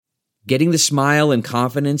Getting the smile and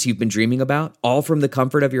confidence you've been dreaming about, all from the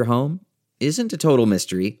comfort of your home, isn't a total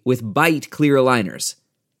mystery with Byte clear aligners.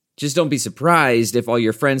 Just don't be surprised if all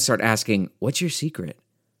your friends start asking, "What's your secret?"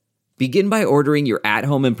 Begin by ordering your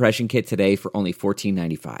at-home impression kit today for only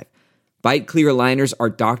 $14.95. Byte clear aligners are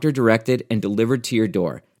doctor-directed and delivered to your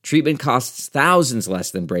door. Treatment costs thousands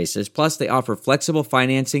less than braces, plus they offer flexible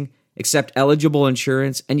financing, accept eligible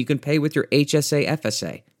insurance, and you can pay with your HSA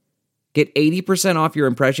FSA. Get 80% off your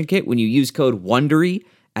impression kit when you use code WONDERY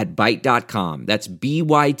at Byte.com. That's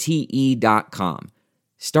BYTE.com.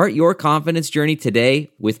 Start your confidence journey today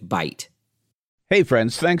with Byte. Hey,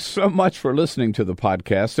 friends, thanks so much for listening to the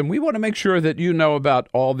podcast, and we want to make sure that you know about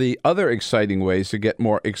all the other exciting ways to get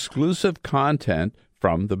more exclusive content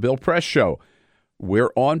from The Bill Press Show.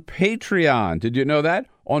 We're on Patreon. Did you know that?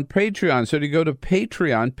 On Patreon. So you go to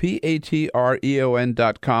Patreon,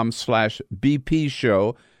 patreon.com/BP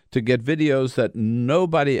show to get videos that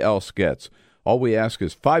nobody else gets. All we ask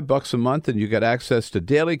is $5 a month, and you get access to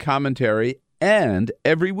daily commentary, and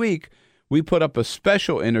every week we put up a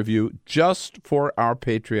special interview just for our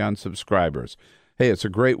Patreon subscribers. Hey, it's a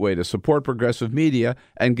great way to support progressive media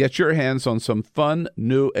and get your hands on some fun,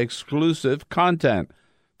 new, exclusive content.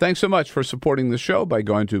 Thanks so much for supporting the show by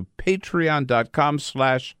going to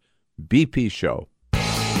patreon.com/BP show.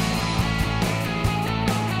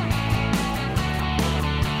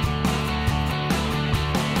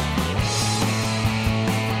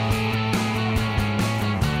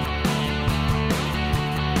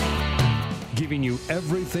 Giving you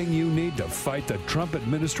everything you need to fight the Trump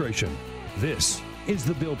administration. This is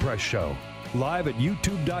The Bill Press Show. Live at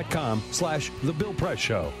youtube.com/The Bill Press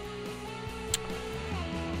Show.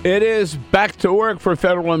 It is back to work for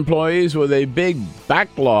federal employees with a big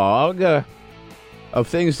backlog of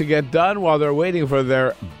things to get done while they're waiting for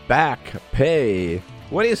their back pay.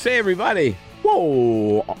 What do you say, everybody?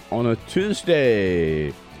 Whoa, on a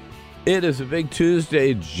Tuesday. It is a big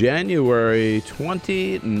Tuesday, January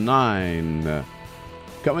 29.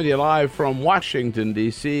 Coming to you live from Washington,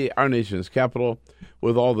 D.C., our nation's capital,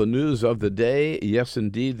 with all the news of the day. Yes,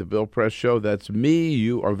 indeed, the Bill Press Show. That's me.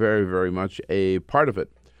 You are very, very much a part of it.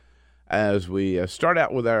 As we start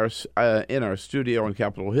out with in our studio on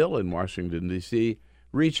Capitol Hill in Washington, D.C.,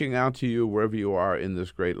 reaching out to you wherever you are in this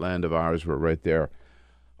great land of ours. We're right there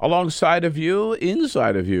alongside of you,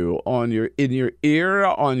 inside of you, in your ear,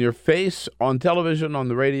 on your face, on television, on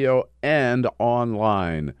the radio, and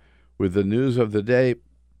online with the news of the day.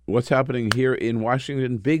 What's happening here in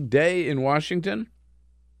Washington? Big day in Washington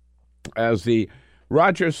as the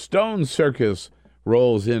Roger Stone Circus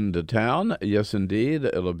rolls into town. Yes, indeed,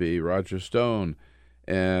 it'll be Roger Stone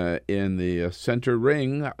in the center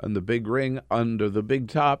ring, in the big ring under the big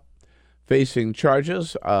top, facing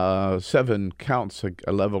charges, 7 counts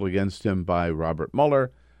leveled against him by Robert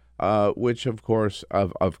Mueller, which, of course,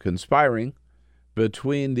 of conspiring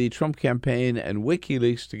between the Trump campaign and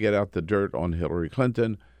WikiLeaks to get out the dirt on Hillary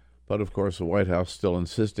Clinton. But, of course, the White House still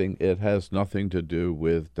insisting it has nothing to do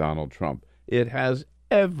with Donald Trump. It has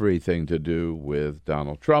everything to do with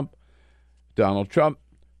Donald Trump. Donald Trump,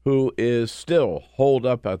 who is still holed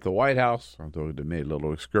up at the White House, although they made a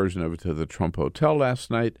little excursion over to the Trump Hotel last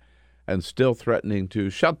night, and still threatening to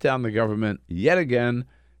shut down the government yet again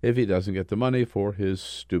if he doesn't get the money for his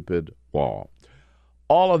stupid wall.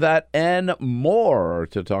 All of that and more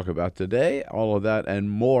to talk about today. All of that and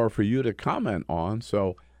more for you to comment on.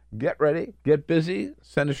 So get ready, get busy.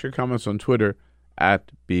 Send us your comments on Twitter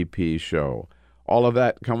at BP Show. All of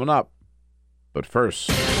that coming up. But first,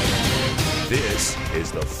 This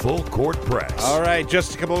is the Full Court Press. All right,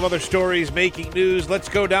 just a couple of other stories making news. Let's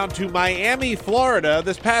go down to Miami, Florida.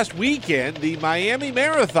 This past weekend, the Miami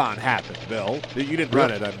Marathon happened, Bill. You didn't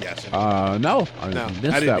run it, I'm guessing. No, I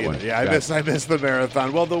missed that one. Yeah, I missed the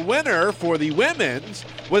marathon. Well, the winner for the women's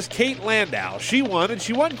was Kate Landau. She won, and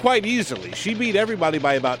she won quite easily. She beat everybody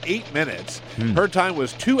by about 8 minutes. Her time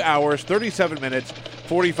was 2 hours, 37 minutes,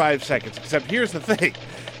 45 seconds. Except here's the thing.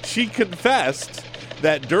 She confessed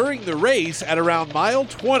that during the race at around mile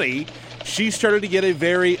 20, she started to get a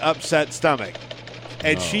very upset stomach.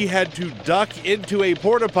 And she had to duck into a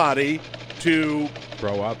porta potty to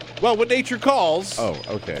throw up. Well, when nature calls,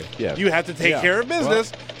 yeah, you have to take care of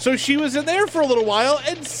business. Well, so she was in there for a little while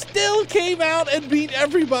and still came out and beat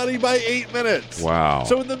everybody by 8 minutes. Wow.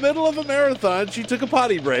 So in the middle of a marathon, she took a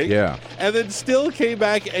potty break. Yeah. And then still came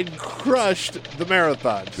back and crushed the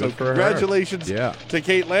marathon. Good so for congratulations to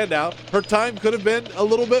Kate Landau. Her time could have been a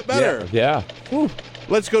little bit better. Yeah. Whew.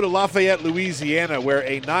 Let's go to Lafayette, Louisiana, where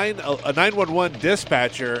a 911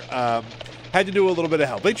 dispatcher had to do a little bit of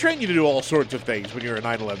help. They train you to do all sorts of things when you're a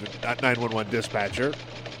 911 dispatcher.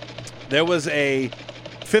 There was a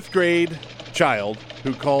fifth grade child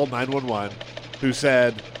who called 911 who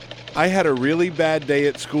said, I had a really bad day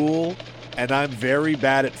at school and I'm very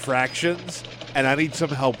bad at fractions and I need some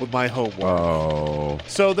help with my homework. Oh.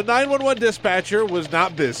 So the 911 dispatcher was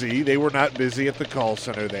not busy. They were not busy at the call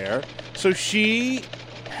center there. So she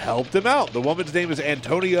helped him out. The woman's name is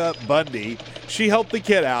Antonia Bundy. She helped the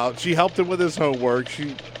kid out. She helped him with his homework.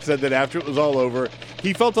 She said that after it was all over,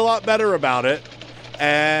 he felt a lot better about it,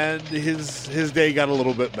 and his day got a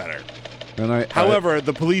little bit better. And However,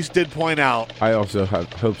 the police did point out. I also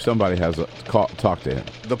hope somebody has talk to him.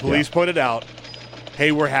 The police pointed out,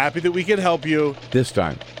 hey, we're happy that we can help you. This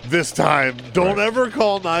time. Don't ever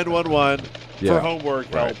call 911 for homework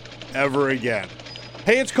help ever again.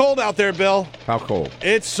 Hey, it's cold out there, Bill. How cold?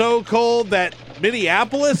 It's so cold that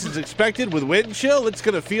Minneapolis is expected with wind chill. It's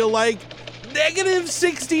going to feel like negative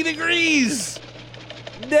 60 degrees.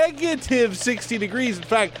 Negative 60 degrees. In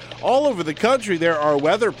fact, all over the country there are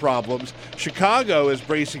weather problems. Chicago is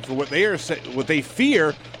bracing for what they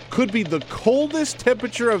fear could be the coldest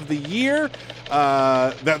temperature of the year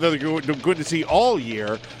that they're going to see all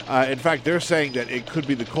year. In fact, they're saying that it could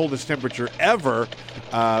be the coldest temperature ever,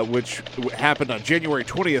 which happened on January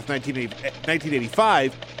 20th,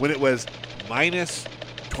 1985, when it was minus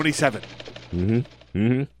 27. Mm-hmm.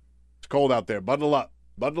 Mm-hmm. It's cold out there. Bundle up.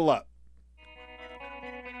 Bundle up.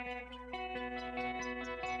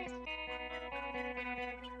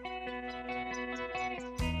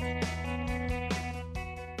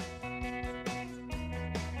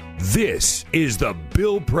 This is the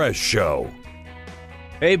Bill Press Show.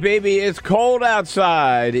 Hey, baby, it's cold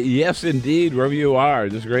outside. Yes, indeed, wherever you are,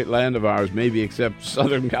 this great land of ours, maybe except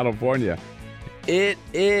Southern California. It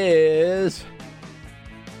is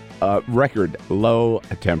record low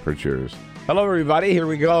temperatures. Hello, everybody. Here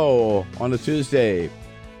we go on a Tuesday,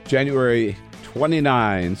 January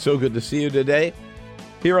 29. So good to see you today.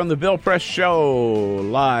 Here on the Bill Press Show,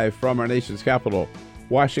 live from our nation's capital,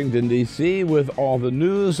 Washington, D.C., with all the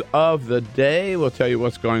news of the day. We'll tell you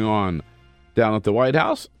what's going on down at the White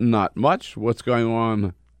House. Not much. What's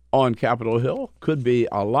going on Capitol Hill? Could be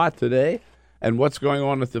a lot today. And what's going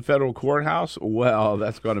on at the federal courthouse? Well,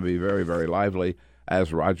 that's going to be very, very lively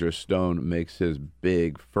as Roger Stone makes his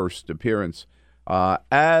big first appearance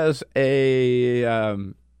as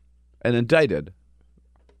an indicted.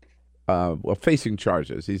 Facing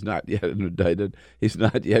charges. He's not yet indicted. He's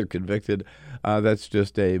not yet convicted. That's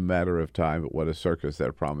just a matter of time. But what a circus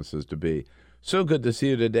that promises to be. So good to see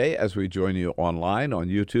you today as we join you online on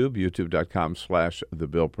YouTube, youtube.com/The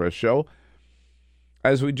Bill Press Show.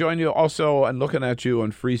 As we join you also and looking at you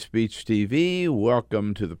on Free Speech TV,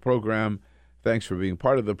 welcome to the program. Thanks for being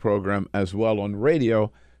part of the program as well on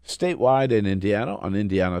radio, statewide in Indiana, on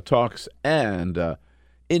Indiana Talks, and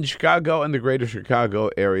in Chicago and the greater Chicago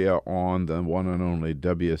area on the one and only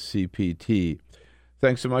WCPT.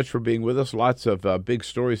 Thanks so much for being with us. Lots of big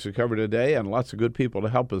stories to cover today and lots of good people to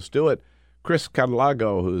help us do it. Chris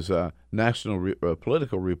Cadelago, who's a national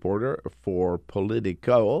political reporter for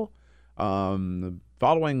Politico,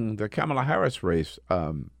 following the Kamala Harris race.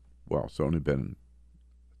 It's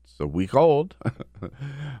a week old,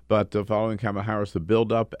 but following Kamala Harris, the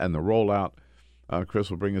build-up and the rollout. Chris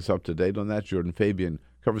will bring us up to date on that. Jordan Fabian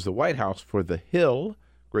covers the White House for The Hill,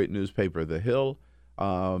 great newspaper, The Hill.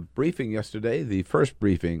 Briefing yesterday, the first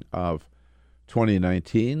briefing of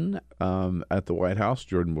 2019 at the White House.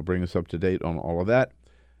 Jordan will bring us up to date on all of that.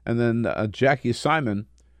 And then Jacque Simon,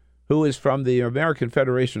 who is from the American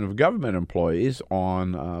Federation of Government Employees,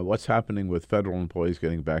 on what's happening with federal employees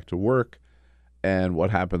getting back to work and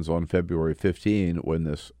what happens on February 15 when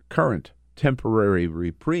this current temporary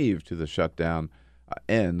reprieve to the shutdown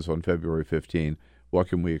ends on February 15. What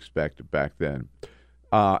can we expect back then?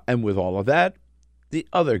 And with all of that, the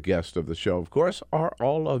other guests of the show, of course, are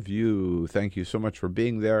all of you. Thank you so much for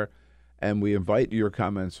being there. And we invite your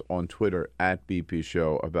comments on Twitter at BP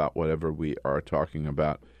Show about whatever we are talking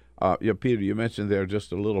about. Peter, you mentioned there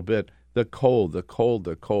just a little bit, the cold. It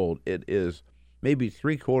is maybe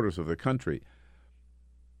 3/4 of the country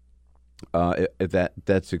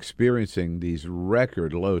that's experiencing these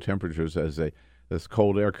record low temperatures as this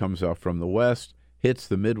cold air comes out from the west, hits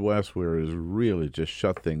the Midwest, where it has really just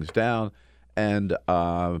shut things down, and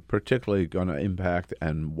particularly going to impact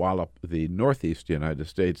and wallop the Northeast United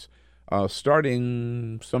States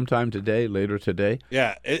starting sometime today, later today.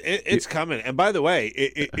 Yeah, it's coming. And by the way,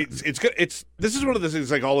 it's good. This is one of those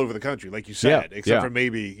things like all over the country, like you said, except for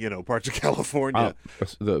maybe parts of California,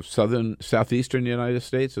 the southeastern United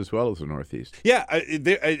States as well as the Northeast. Yeah,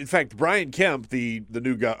 in fact, Brian Kemp, the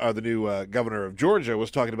new governor of Georgia,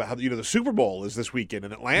 was talking about how the Super Bowl is this weekend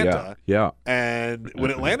in Atlanta. Yeah. And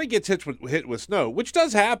when Atlanta gets hit with snow, which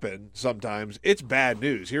does happen sometimes, it's bad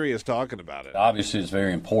news. Here he is talking about it. Obviously, it's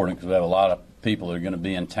very important because we have a lot of people that are going to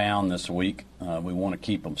be in town this week. We want to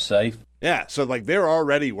keep them safe. Yeah, so they're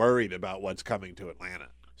already worried about what's coming to Atlanta.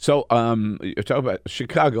 So you're talking about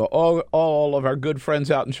Chicago. All of our good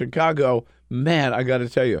friends out in Chicago, man, I got to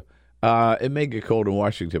tell you, it may get cold in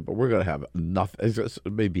Washington, but we're going to have enough.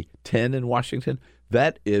 Maybe 10 in Washington.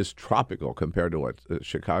 That is tropical compared to what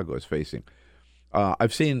Chicago is facing.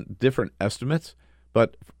 I've seen different estimates,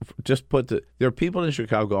 but there are people in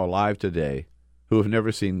Chicago alive today who have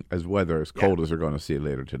never seen weather as cold as they're going to see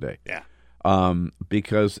later today. Yeah.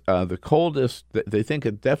 Because the coldest, they think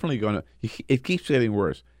it's definitely going to, it keeps getting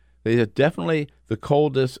worse. They said definitely the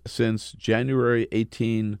coldest since January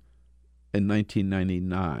 18 in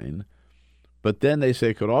 1999. But then they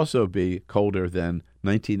say it could also be colder than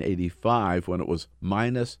 1985 when it was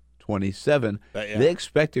minus 27. They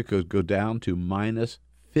expect it could go down to minus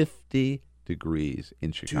 50 degrees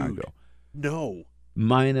in Chicago. Dude, no.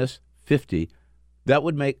 Minus 50. That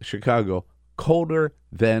would make Chicago colder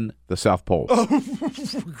than the South Pole. Oh,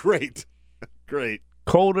 great.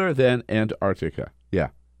 Colder than Antarctica. Yeah.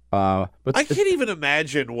 But I can't even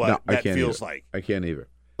imagine what that feels like. I can't either.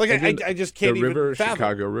 I just can't even fathom.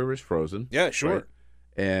 Chicago River's frozen. Yeah, sure. Right?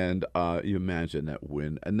 And you imagine that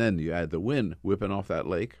wind. And then you add the wind whipping off that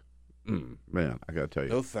lake. Man, I got to tell you.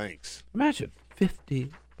 No thanks. Imagine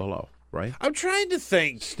 50 below, right? I'm trying to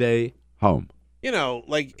think. Stay home.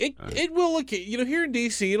 It will, here in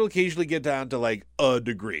D.C., it'll occasionally get down to a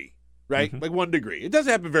degree, right? Mm-hmm. 1 degree. It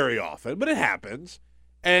doesn't happen very often, but it happens.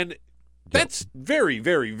 And that's very,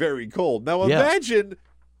 very, very cold. Now imagine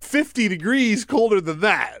 50 degrees colder than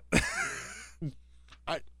that.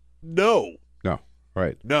 No. No,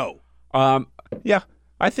 right. No. Yeah,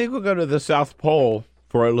 I think we'll go to the South Pole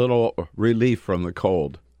for a little relief from the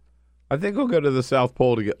cold. I think we'll go to the South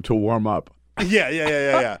Pole to warm up.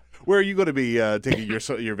 Yeah. Where are you going to be taking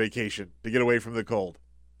your vacation to get away from the cold?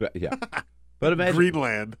 But imagine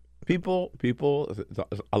Greenland. People,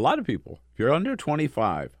 a lot of people. If you're under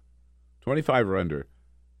 25 or under,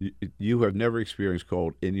 you have never experienced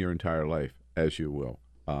cold in your entire life, as you will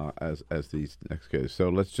as these next cases. So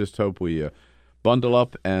let's just hope we bundle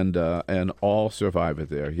up and all survive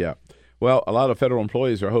it there. Yeah. Well, a lot of federal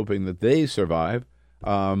employees are hoping that they survive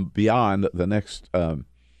beyond the next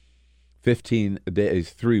 15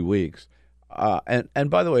 days, 3 weeks. And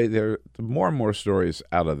by the way, there are more and more stories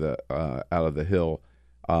out of the Hill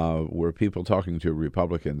where people talking to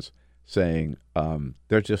Republicans saying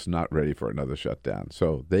they're just not ready for another shutdown.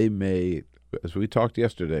 So they may, as we talked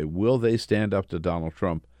yesterday, will they stand up to Donald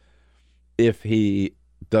Trump if he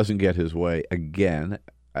doesn't get his way again,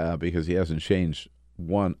 because he hasn't changed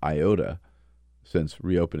one iota since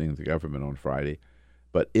reopening the government on Friday.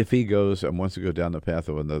 But if he goes and wants to go down the path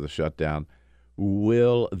of another shutdown,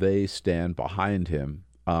 will they stand behind him?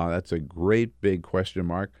 That's a great big question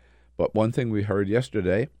mark. But one thing we heard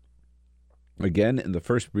yesterday, again in the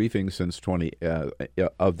first briefing since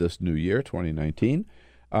of this new year, 2019,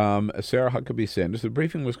 Sarah Huckabee Sanders. The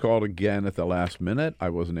briefing was called again at the last minute. I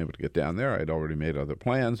wasn't able to get down there. I'd already made other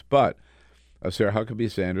plans. But Sarah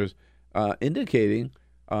Huckabee Sanders indicating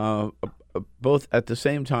both at the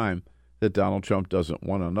same time that Donald Trump doesn't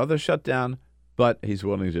want another shutdown, but he's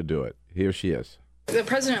willing to do it. Here she is. The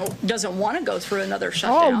president doesn't want to go through another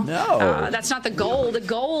shutdown. Oh, no. That's not the goal. The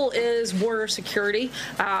goal is border security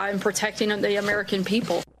and protecting the American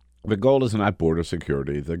people. The goal is not border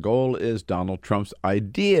security. The goal is Donald Trump's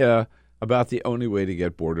idea about the only way to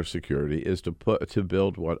get border security is to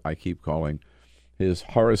build what I keep calling his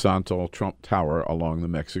horizontal Trump Tower along the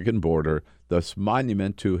Mexican border, this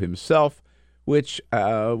monument to himself, which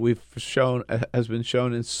has been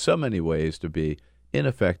shown in so many ways to be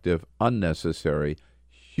ineffective, unnecessary,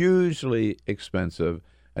 hugely expensive,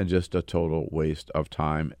 and just a total waste of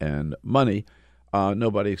time and money.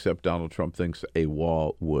 Nobody except Donald Trump thinks a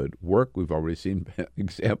wall would work. We've already seen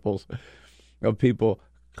examples of people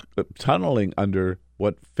tunneling under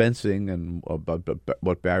what fencing and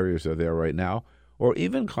what barriers are there right now, or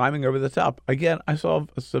even climbing over the top. Again, I saw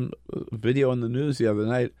some video on the news the other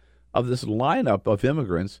night of this lineup of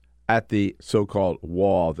immigrants at the so-called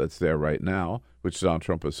wall that's there right now, which Donald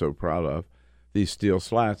Trump is so proud of, these steel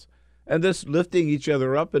slats, and this lifting each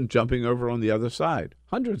other up and jumping over on the other side.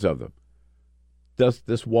 Hundreds of them.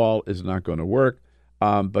 This wall is not going to work.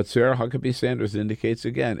 But Sarah Huckabee Sanders indicates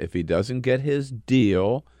again, if he doesn't get his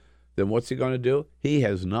deal, then what's he going to do? He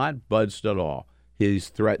has not budged at all. He's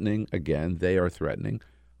threatening, again, they are threatening,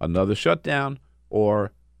 another shutdown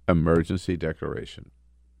or emergency declaration.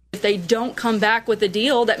 If they don't come back with a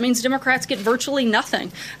deal, that means Democrats get virtually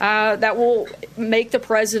nothing. That will make the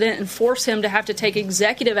president and force him to have to take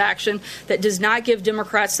executive action that does not give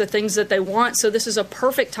Democrats the things that they want. So this is a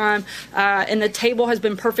perfect time, and the table has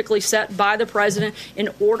been perfectly set by the president in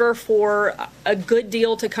order for a good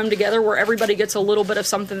deal to come together where everybody gets a little bit of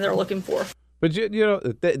something they're looking for. But,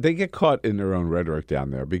 they get caught in their own rhetoric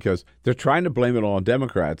down there because they're trying to blame it all on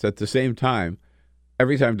Democrats. At the same time,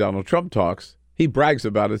 every time Donald Trump talks, he brags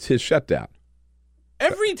about it's his shutdown.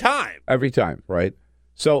 Every time. Every time, right?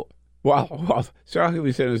 So, while Sarah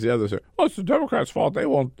Huckabee Sanders, the others are, it's the Democrats' fault. They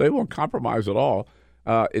won't compromise at all.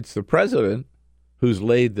 It's the president who's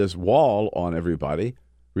laid this wall on everybody,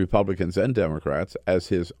 Republicans and Democrats, as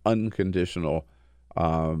his unconditional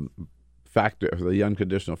factor, the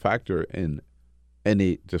unconditional factor in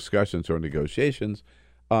any discussions or negotiations.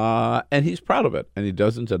 And he's proud of it, and he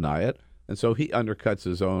doesn't deny it. And so he undercuts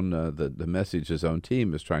his own the message his own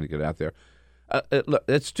team is trying to get out there. Look,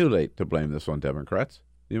 it's too late to blame this on Democrats.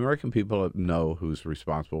 The American people know who's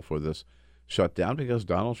responsible for this shutdown because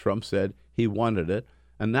Donald Trump said he wanted it.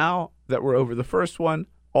 And now that we're over the first one,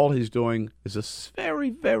 all he's doing is this very,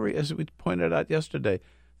 very, as we pointed out yesterday,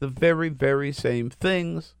 the very, very same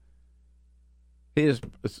things. He is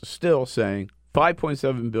still saying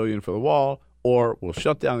 $5.7 billion for the wall, or we'll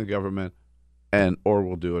shut down the government, or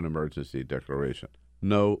we'll do an emergency declaration.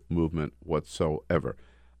 No movement whatsoever.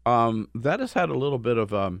 That has had a little bit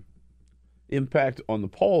of impact on the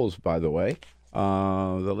polls, by the way.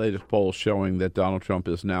 The latest poll showing that Donald Trump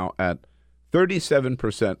is now at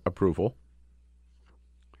 37% approval.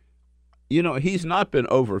 He's not been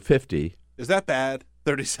over 50. Is that bad?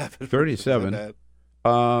 37. 37. Is that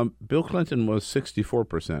bad? Bill Clinton was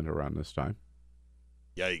 64% around this time.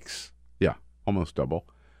 Yikes. Yeah, almost double.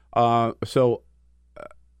 So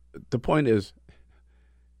the point is,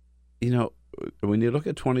 when you look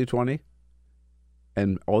at 2020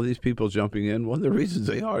 and all these people jumping in, one of the reasons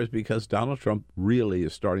they are is because Donald Trump really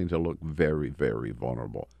is starting to look very, very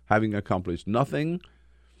vulnerable, having accomplished nothing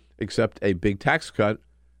except a big tax cut,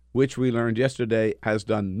 which we learned yesterday has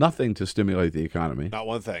done nothing to stimulate the economy. Not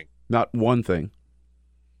one thing. Not one thing.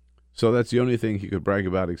 So that's the only thing he could brag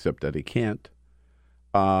about, except that he can't.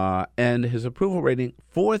 And his approval rating,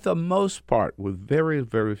 for the most part, with very,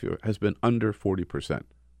 very few, has been under 40%,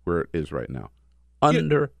 where it is right now.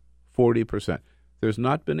 Under 40%. There's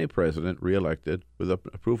not been a president reelected with an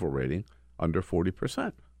approval rating under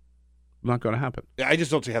 40%. Not going to happen. Yeah, I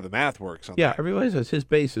just don't see how the math works on that. Everybody says his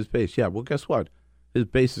base is base. Yeah, well, guess what? His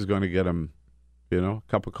base is going to get him, a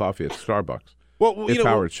cup of coffee at Starbucks. Well, if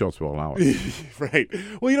Howard Schultz will allow it. Right.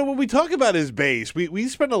 Well, when we talk about his base, we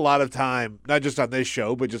spend a lot of time, not just on this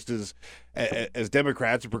show, but just as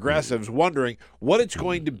Democrats and progressives, wondering what it's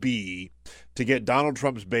going to be to get Donald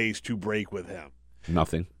Trump's base to break with him.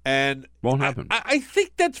 Nothing. And won't happen. I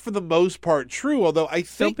think that's for the most part true, although I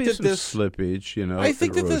think There'll be that some slippage, I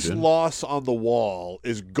think erosion. that this loss on the wall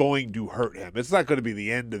is going to hurt him. It's not going to be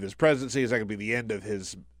the end of his presidency. It's not going to be the end of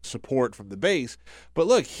his support from the base. But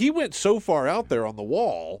look, he went so far out there on the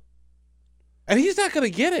wall, and he's not going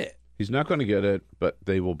to get it. He's not going to get it, but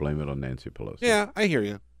they will blame it on Nancy Pelosi. Yeah, I hear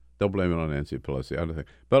you. They'll blame it on Nancy Pelosi. I don't think.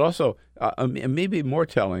 But also, maybe more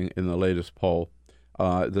telling in the latest poll,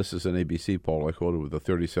 this is an ABC poll I quoted with a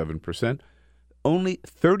 37%. Only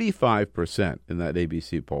 35% in that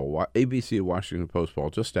ABC poll, ABC Washington Post poll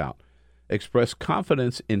just out, expressed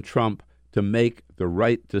confidence in Trump to make the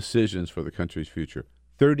right decisions for the country's future.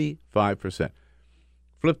 35%.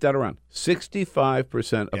 Flip that around.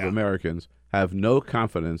 65% of Americans have no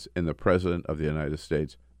confidence in the President of the United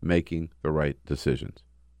States making the right decisions.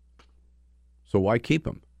 So why keep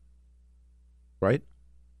him? Right?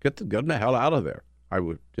 Get the hell out of there.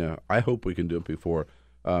 I hope we can do it before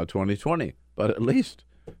 2020, but at least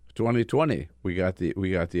 2020 we got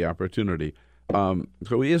the opportunity.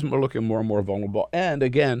 So he is looking more and more vulnerable. And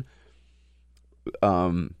again,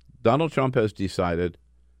 Donald Trump has decided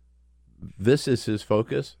this is his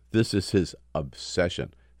focus. This is his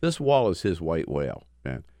obsession. This wall is his white whale,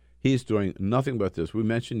 man. He's doing nothing but this. We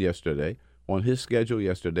mentioned yesterday on his schedule.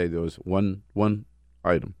 Yesterday there was one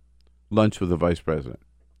item: lunch with the vice president.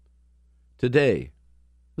 Today,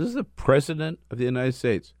 this is the President of the United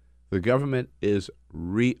States. The government is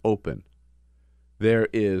reopened. There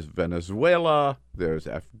is Venezuela, there's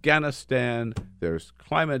Afghanistan, there's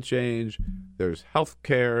climate change, there's health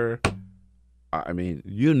care. I mean,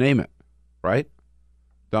 you name it, right?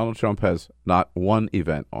 Donald Trump has not one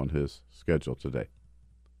event on his schedule today.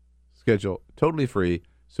 Schedule totally free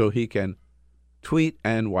so he can tweet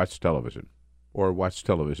and watch television, or watch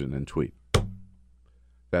television and tweet.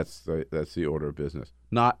 That's the order of business.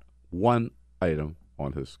 Not one item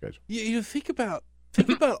on his schedule. You think about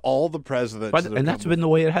all the presidents. And that's been the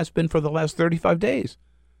way it has been for the last 35 days.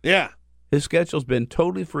 Yeah. His schedule's been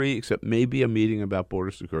totally free except maybe a meeting about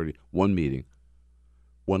border security. One meeting.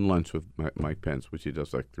 One lunch with Mike Pence, which he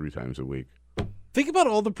does like 3 times a week. Think about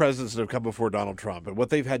all the presidents that have come before Donald Trump and what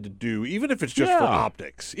they've had to do, even if it's just for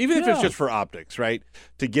optics. Even if it's just for optics, right?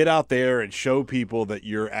 To get out there and show people that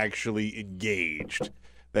you're actually engaged,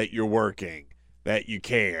 that you're working, that you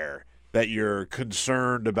care, that you're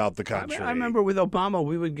concerned about the country. I remember with Obama,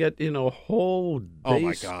 we would get, a whole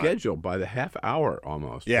day schedule by the half hour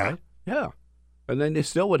almost. Yeah. Right? Yeah. And then they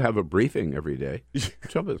still would have a briefing every day.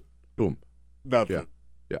 Trump is, boom. Nothing. Yeah.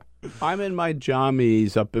 Yeah. I'm in my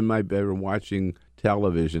jammies up in my bedroom watching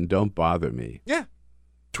television. Don't bother me. Yeah.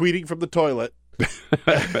 Tweeting from the toilet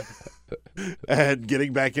and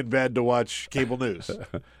getting back in bed to watch cable news.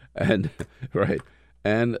 And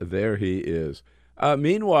there he is.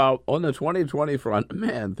 Meanwhile, on the 2020 front,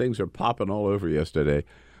 man, things are popping all over yesterday.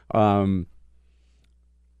 Kamala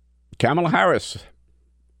Harris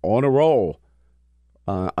on a roll,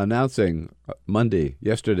 announcing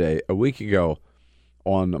yesterday, a week ago,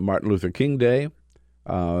 on Martin Luther King Day,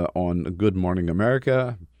 on Good Morning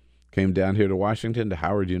America, came down here to Washington, to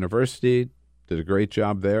Howard University, did a great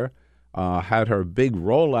job there, had her big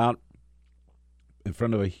rollout in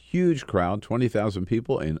front of a huge crowd, 20,000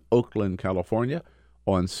 people in Oakland, California,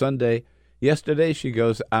 on Sunday. Yesterday, she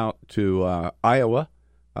goes out to Iowa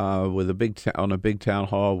with a big town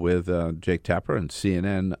hall with Jake Tapper and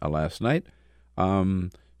CNN last night.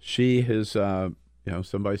 She has,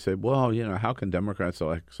 somebody said, well, how can Democrats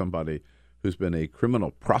elect somebody who's been a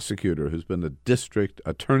criminal prosecutor, who's been a district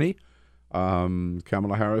attorney?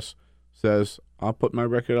 Kamala Harris says, I'll put my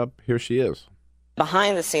record up. Here she is.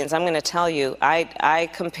 Behind the scenes, I'm going to tell you, I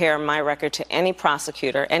compare my record to any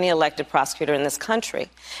prosecutor, any elected prosecutor in this country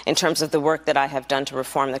in terms of the work that I have done to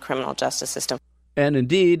reform the criminal justice system. And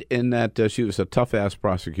indeed, in that she was a tough-ass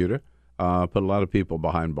prosecutor, put a lot of people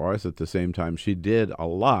behind bars. At the same time, she did a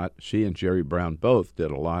lot. She and Jerry Brown both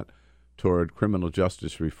did a lot toward criminal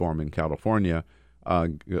justice reform in California,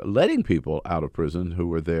 letting people out of prison who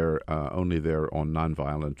were there only there on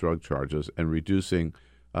nonviolent drug charges and reducing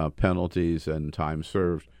penalties and time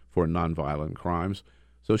served for nonviolent crimes.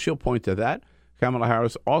 So she'll point to that. Kamala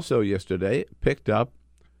Harris also yesterday picked up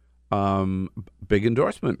big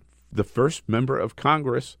endorsement, the first member of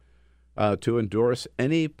Congress to endorse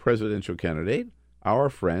any presidential candidate. Our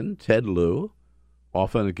friend Ted Lieu,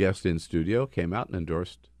 often a guest in studio, came out and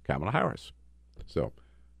endorsed Kamala Harris. So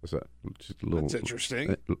just a little. That's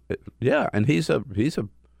interesting. Yeah, and he's a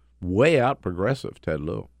way out progressive, Ted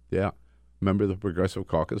Lieu. Yeah. Member of the Progressive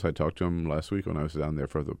Caucus. I talked to him last week when I was down there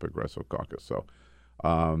for the Progressive Caucus. So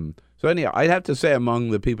anyhow, I'd have to say among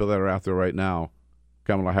the people that are out there right now,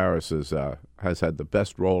 Kamala Harris has had the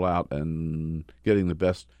best rollout and getting the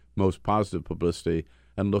best, most positive publicity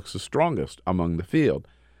and looks the strongest among the field.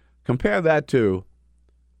 Compare that to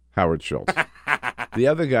Howard Schultz, the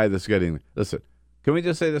other guy that's getting. Listen, can we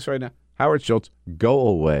just say this right now? Howard Schultz, go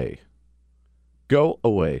away. Go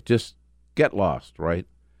away. Just get lost, right?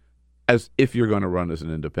 As if you're going to run as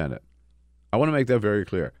an independent. I want to make that very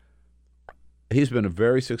clear. He's been a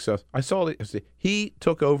very successful. He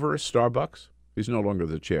took over Starbucks. He's no longer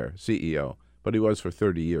the chair, CEO, but he was for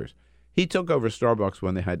 30 years. He took over Starbucks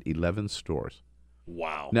when they had 11 stores.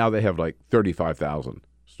 Wow. Now they have like 35,000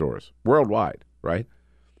 stores worldwide, right?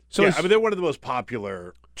 So yeah, they're one of the most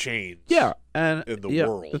popular chains. Yeah, and in the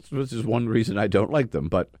world. Which is one reason I don't like them,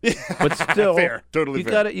 but still, fair, totally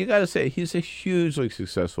fair. You got to say he's a hugely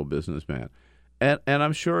successful businessman, and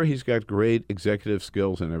I'm sure he's got great executive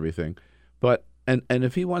skills and everything. But and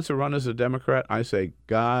if he wants to run as a Democrat, I say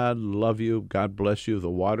God love you, God bless you. The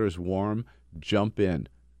water's warm. Jump in.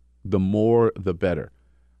 The more, the better.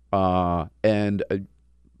 And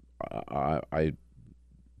I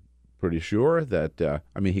pretty sure that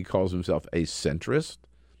he calls himself a centrist.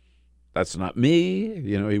 That's not me.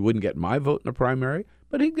 He wouldn't get my vote in a primary,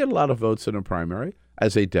 but he'd get a lot of votes in a primary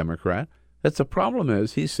as a Democrat. That's the problem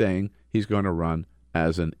is he's saying he's going to run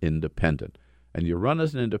as an independent. And you run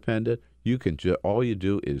as an independent, you can all you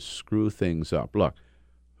do is screw things up.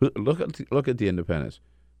 Look at the independents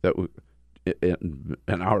that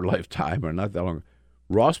in our lifetime or not that long.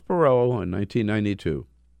 Ross Perot in 1992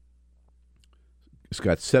 has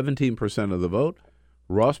got 17% of the vote.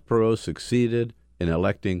 Ross Perot succeeded in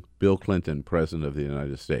electing Bill Clinton president of the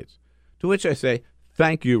United States. To which I say,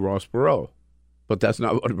 Thank you, Ross Perot. But that's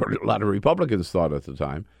not what a lot of Republicans thought at the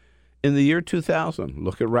time. In the year 2000,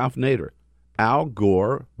 look at Ralph Nader. Al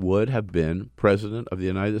Gore would have been president of the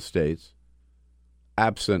United States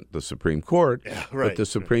absent the Supreme Court, but the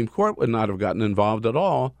Supreme Court would not have gotten involved at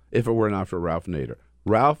all if it were not for Ralph Nader.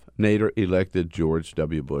 Ralph Nader elected George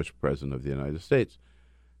W. Bush president of the United States.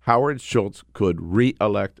 Howard Schultz could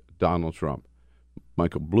re-elect Donald Trump.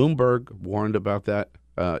 Michael Bloomberg warned about that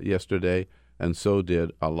yesterday, and so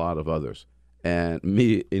did a lot of others, and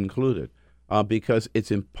me included, because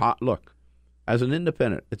it's look, as an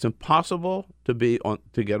independent, it's impossible to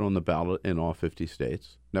get on the ballot in all 50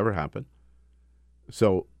 states. Never happened.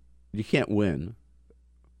 So you can't win.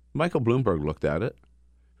 Michael Bloomberg looked at it.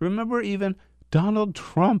 Remember even Donald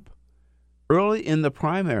Trump, early in the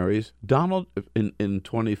primaries, in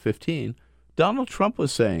 2015, Donald Trump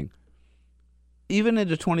was saying, even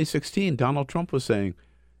into 2016, Donald Trump was saying,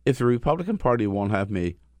 if the Republican Party won't have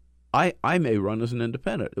me, I may run as an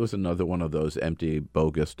independent. It was another one of those empty,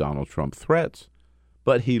 bogus Donald Trump threats.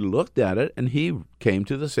 But he looked at it, and he came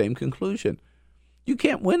to the same conclusion. You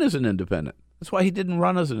can't win as an independent. That's why he didn't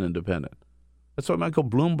run as an independent. That's why Michael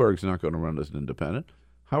Bloomberg's not going to run as an independent.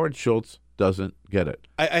 Howard Schultz doesn't get it.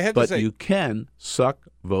 I have but to say, you can suck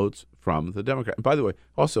votes from the Democrat. And by the way,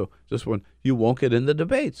 also, just one, you won't get in the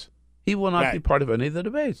debates. He will not be part of any of the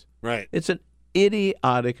debates. Right. It's an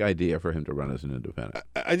idiotic idea for him to run as an independent.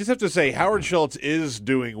 I just have to say, Howard Schultz is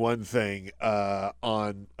doing one thing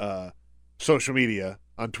on social media,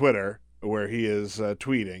 on Twitter, where he is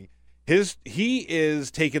tweeting. He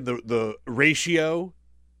is taking the ratio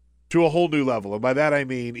to a whole new level. And by that I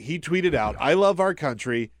mean he tweeted out, "I love our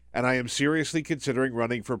country, and I am seriously considering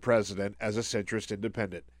running for president as a centrist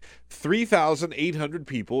independent." 3,800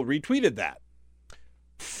 people retweeted that.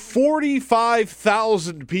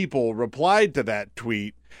 45,000 people replied to that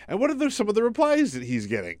tweet. And what are some of the replies that he's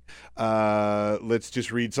getting? Let's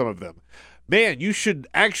just read some of them. "Man, you should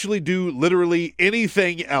actually do literally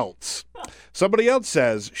anything else." Somebody else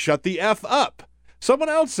says, "Shut the F up." Someone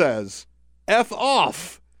else says, "F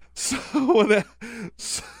off." Someone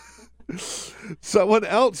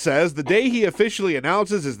else says, "The day he officially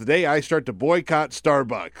announces is the day I start to boycott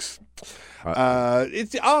Starbucks."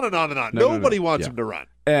 It's on and on and on. Nobody wants him to run.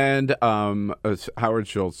 And Howard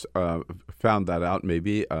Schultz found that out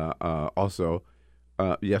maybe also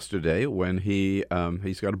yesterday when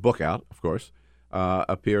he's got a book out, of course,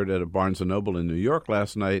 appeared at a Barnes & Noble in New York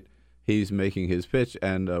last night. He's making his pitch,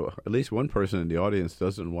 and at least one person in the audience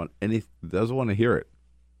doesn't want to hear it.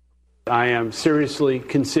 I am seriously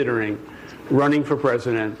considering running for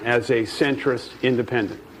president as a centrist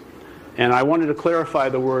independent. And I wanted to clarify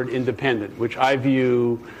the word independent, which I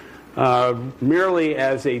view merely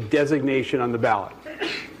as a designation on the ballot.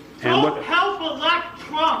 Don't help elect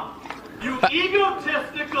Trump, you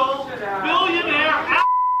egotistical billionaire.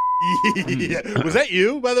 Yeah. Was that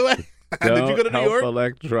you, by the way? Did you go to New York? Don't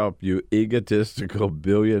elect Trump, you egotistical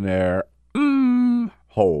billionaire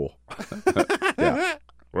hole. Yeah,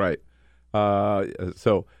 right.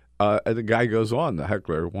 So the guy goes on, the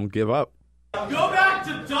heckler won't give up. Go back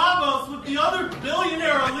to Davos with the other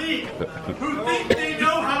billionaire elite who think they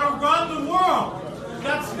know how to run the world.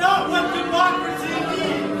 That's not what democracy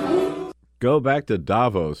means. Go back to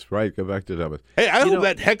Davos, right? Go back to Davos. Hey, I hope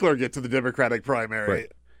that heckler gets to the Democratic primary.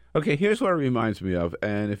 Right. Okay, here's what it reminds me of,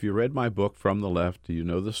 and if you read my book, From the Left, you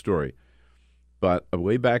know the story. But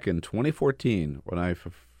way back in 2014, when I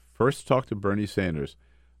first talked to Bernie Sanders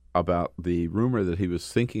about the rumor that he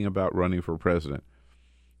was thinking about running for president,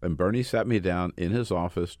 and Bernie sat me down in his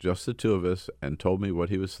office, just the two of us, and told me what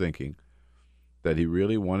he was thinking, that he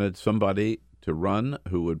really wanted somebody to run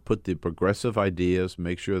who would put the progressive ideas,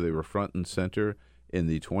 make sure they were front and center in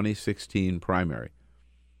the 2016 primary.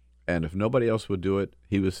 And if nobody else would do it,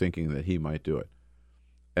 he was thinking that he might do it.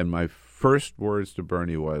 And my first words to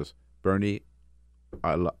Bernie was, "Bernie,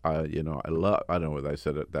 I don't know whether I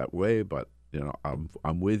said it that way, but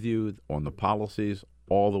I'm with you on the policies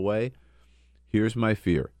all the way. Here's my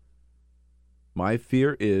fear. My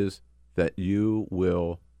fear is that you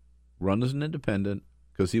will run as an independent,"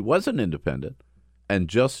 because he was an independent, "and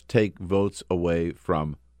just take votes away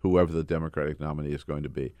from whoever the Democratic nominee is going to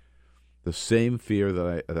be." The same fear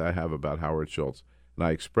that I have about Howard Schultz. And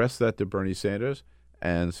I expressed that to Bernie Sanders,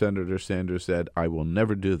 and Senator Sanders said, "I will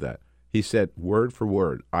never do that." He said, word for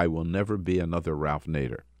word, "I will never be another Ralph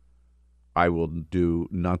Nader. I will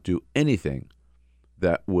not do anything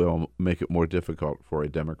that will make it more difficult for a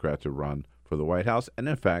Democrat to run for the White House." And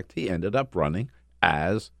in fact, he ended up running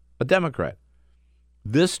as a Democrat.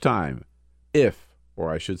 This time,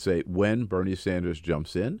 when Bernie Sanders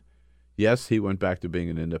jumps in, yes, he went back to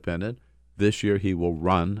being an independent. this year he will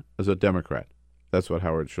run as a Democrat. That's what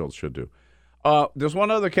Howard Schultz should do. There's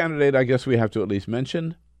one other candidate I guess we have to at least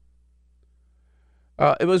mention.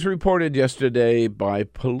 It was reported yesterday by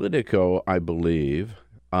Politico, I believe.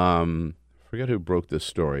 Forget who broke this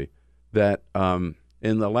story. That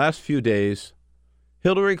in the last few days,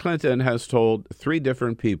 Hillary Clinton has told 3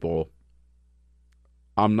 different people,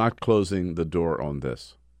 I'm not closing the door on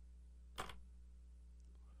this.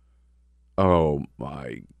 Oh,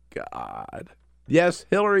 my God. Yes,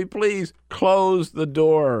 Hillary, please close the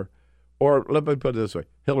door. Or let me put it this way.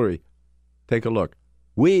 Hillary, take a look.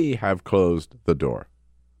 We have closed the door.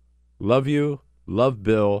 Love you. Love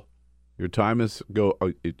Bill. Your time is go.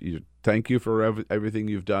 Thank you for everything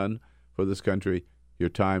you've done for this country. Your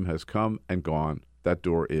time has come and gone. That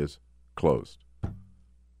door is closed.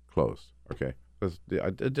 Closed. Okay.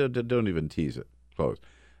 Don't even tease it. Closed.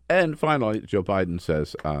 And finally, Joe Biden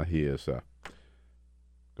says he is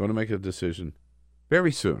going to make a decision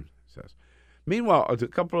very soon, he says. Meanwhile, a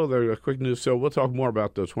couple of other quick news. So we'll talk more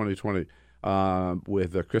about the 2020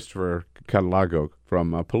 with Christopher Cadelago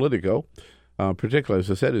from Politico. Particularly,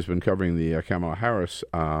 as I said, he's been covering the Kamala Harris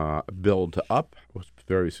build up. It was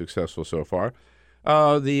very successful so far.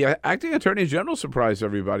 The acting attorney general surprised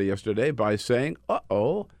everybody yesterday by saying,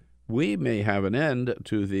 we may have an end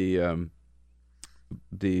to the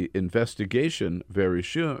investigation very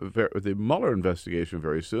soon, the Mueller investigation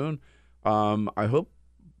very soon. I hope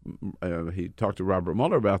he talked to Robert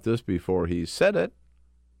Mueller about this before he said it.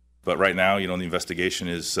 But right now, the investigation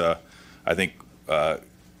is, I think,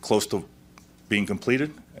 close to being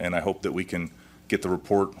completed, and I hope that we can get the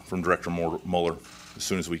report from Director Mueller as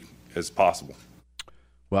soon as possible.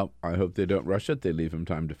 Well, I hope they don't rush it. They leave him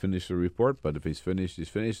time to finish the report, but if he's finished, he's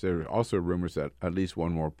finished. There are also rumors that at least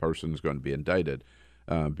one more person is going to be indicted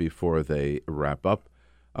before they wrap up.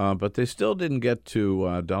 But they still didn't get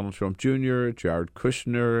to Donald Trump Jr., Jared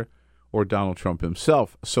Kushner, or Donald Trump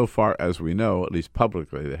himself. So far as we know, at least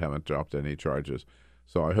publicly, they haven't dropped any charges.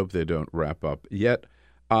 So I hope they don't wrap up yet.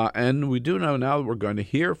 And we do know now that we're going to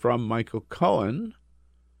hear from Michael Cohen.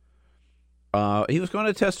 He was going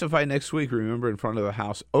to testify next week, remember, in front of the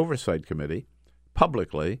House Oversight Committee,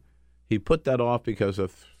 publicly. He put that off because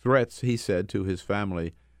of threats, he said, to his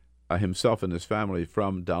family, himself and his family,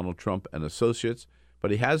 from Donald Trump and associates.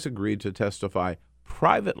 But he has agreed to testify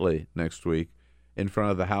privately next week in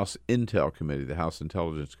front of the House Intel Committee, the House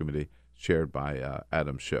Intelligence Committee, chaired by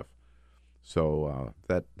Adam Schiff. So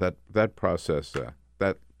that process,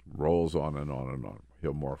 that rolls on and on and on.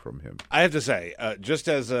 Hear more from him. I have to say, just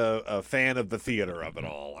as a fan of the theater of it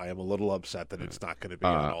all, I am a little upset that it's not going to be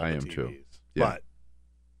on all the TVs. Too. Yeah. But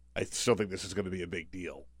I still think this is going to be a big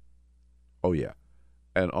deal. Oh, yeah.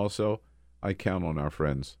 And also, I count on our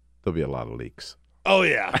friends. There'll be a lot of leaks. Oh,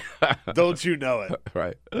 yeah. Don't you know it?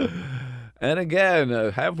 Right. And again,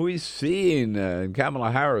 have we seen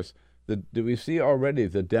Kamala Harris? Do we see already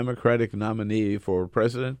the Democratic nominee for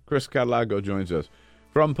president? Chris Cadelago joins us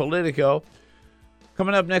from Politico.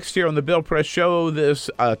 Coming up next year on the Bill Press Show this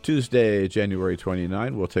Tuesday, January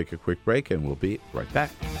 29. We'll take a quick break and we'll be right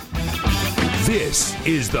back. This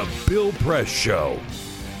is the Bill Press Show.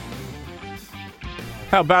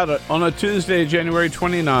 How about it on a Tuesday, January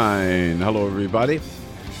 29? Hello, everybody.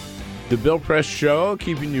 The Bill Press Show,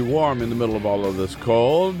 keeping you warm in the middle of all of this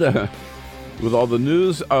cold, with all the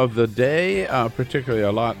news of the day, particularly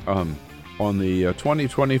a lot on the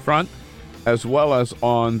 2020 front, as well as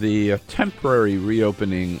on the temporary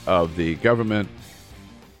reopening of the government,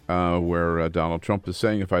 where Donald Trump is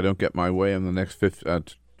saying, if I don't get my way in the next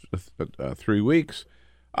 3 weeks,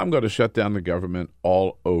 I'm going to shut down the government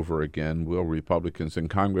all over again. Will Republicans in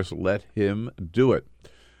Congress let him do it?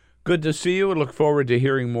 Good to see you. I look forward to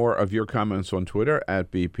hearing more of your comments on Twitter at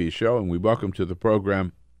BP Show. And we welcome to the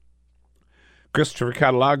program Christopher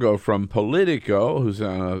Cadelago from Politico, who's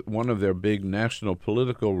one of their big national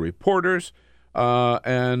political reporters.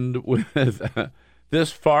 And with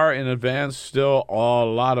this far in advance, still a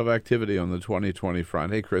lot of activity on the 2020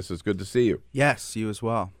 front. Hey, Chris, it's good to see you. Yes, you as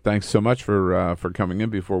well. Thanks so much for coming in.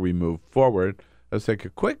 Before we move forward, let's take a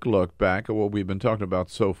quick look back at what we've been talking about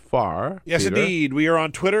so far. Yes, Peter. Indeed. We are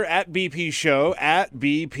on Twitter at BP Show, at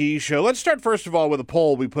BP Show. Let's start, first of all, with a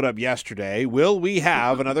poll we put up yesterday. Will we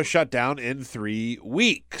have another shutdown in 3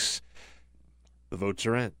 weeks? The votes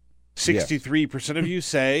are in. 63% of you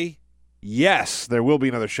say yes, there will be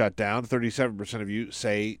another shutdown. 37% of you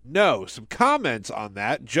say no. Some comments on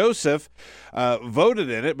that. Joseph voted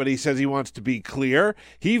in it, but he says he wants to be clear.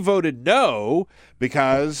 He voted no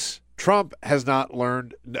because Trump has not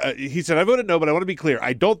learned. He said, I voted no, but I want to be clear.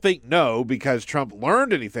 I don't think no because Trump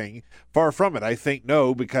learned anything. Far from it. I think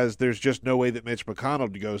no because there's just no way that Mitch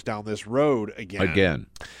McConnell goes down this road again.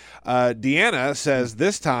 Deanna says,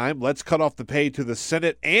 this time, let's cut off the pay to the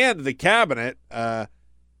Senate and the cabinet.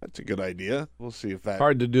 That's a good idea. We'll see if that...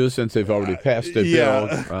 Hard to do since they've already passed a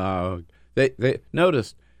bill. They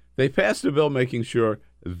noticed they passed a bill making sure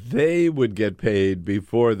they would get paid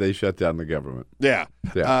before they shut down the government. Yeah.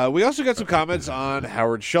 We also got some comments on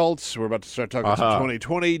Howard Schultz. We're about to start talking about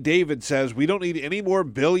 2020. David says, we don't need any more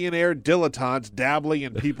billionaire dilettantes dabbling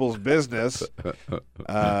in people's business.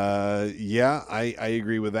 Yeah, I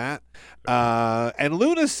agree with that. And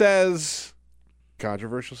Luna says,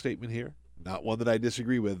 controversial statement here. Not one that I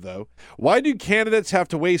disagree with, though. Why do candidates have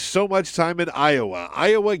to waste so much time in Iowa?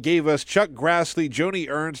 Iowa gave us Chuck Grassley, Joni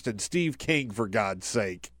Ernst, and Steve King, for God's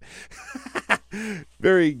sake.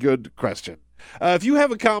 Very good question. If you have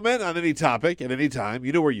a comment on any topic at any time,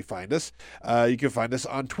 you know where you find us. You can find us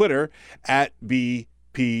on Twitter at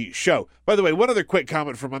BP Show. By the way, one other quick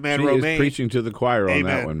comment from my man Romaine. Is preaching to the choir on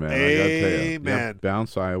that one, man. I got to tell you. Amen. Yep,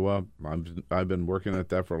 bounce Iowa. I've been working at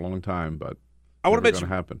that for a long time, but I want to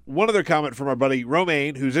mention one other comment from our buddy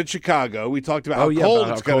Romaine, who's in Chicago. We talked about how cold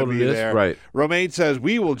it's going to be there. Right. Romaine says,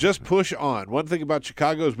 we will just push on. One thing about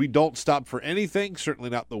Chicago is we don't stop for anything, certainly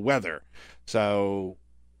not the weather. So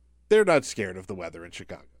they're not scared of the weather in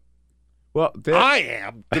Chicago. Well, I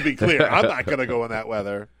am, to be clear. I'm not going to go in that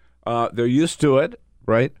weather. They're used to it,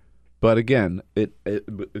 right? But again,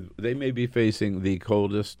 they may be facing the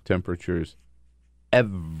coldest temperatures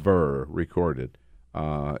ever recorded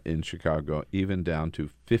in Chicago, even down to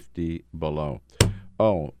 50 below.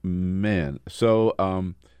 Oh, man. So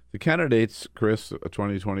the candidates, Chris,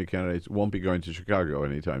 2020 candidates, won't be going to Chicago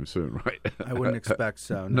anytime soon, right? I wouldn't expect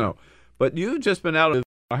so. No. But you've just been out of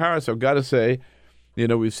Harris. I've got to say,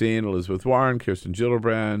 we've seen Elizabeth Warren, Kirsten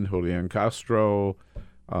Gillibrand, Julian Castro.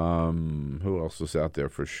 Who else is out there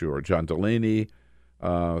for sure? John Delaney.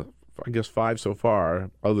 I guess 5 so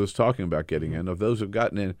far. Others talking about getting in. Of those who've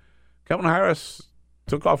gotten in, Kamala Harris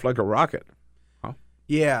took off like a rocket. Huh?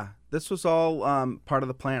 Yeah, this was all part of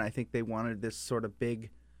the plan. I think they wanted this sort of big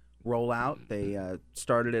rollout. They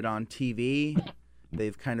started it on TV.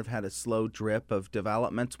 They've kind of had a slow drip of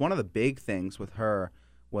developments. One of the big things with her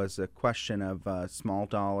was a question of small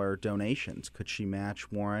dollar donations. Could she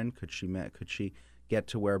match Warren? Could she get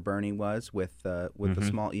to where Bernie was with the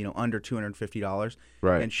small, under $250?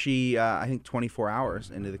 Right. And she, I think 24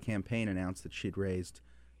 hours into the campaign, announced that she'd raised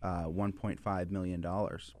 $1.5 million,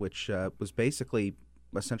 which was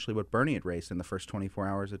essentially what Bernie had raised in the first 24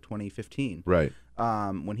 hours of 2015. Right.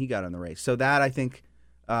 When he got in the race. So that, I think,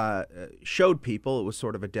 showed people it was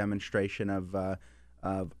sort of a demonstration of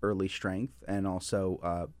early strength and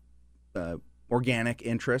also organic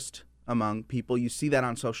interest among people. You see that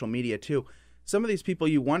on social media, too. Some of these people,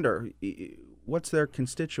 you wonder, what's their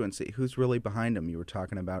constituency? Who's really behind them? You were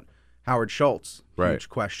talking about Howard Schultz, huge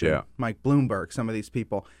question. Yeah. Mike Bloomberg, some of these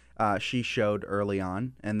people she showed early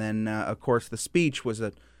on. And then, of course, the speech was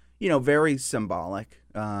very symbolic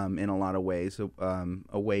in a lot of ways,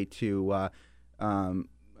 a way to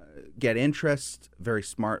get interest, very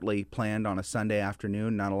smartly planned on a Sunday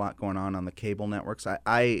afternoon, not a lot going on the cable networks.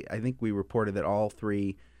 I think we reported that all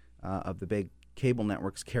 3 of the big cable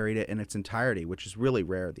networks carried it in its entirety, which is really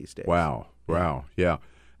rare these days. Wow, yeah.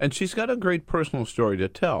 And she's got a great personal story to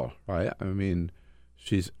tell, right? I mean,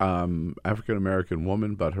 she's African-American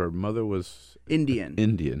woman, but her mother was Indian.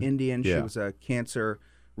 Yeah. She was a cancer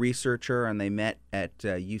researcher, and they met at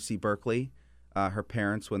UC Berkeley. Her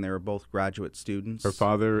parents, when they were both graduate students. Her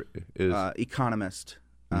father is economist,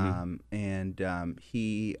 and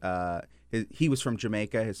he was from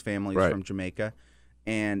Jamaica. His family is from Jamaica,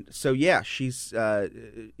 and so she's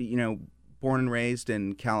born and raised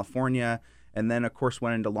in California. And then, of course,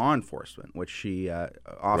 went into law enforcement, which she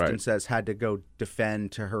often says had to go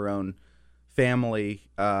defend to her own family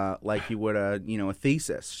like you would a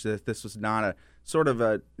thesis. That this was not a sort of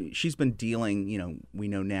a – she's been dealing, we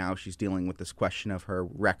know now she's dealing with this question of her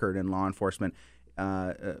record in law enforcement.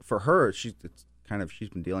 For her, she's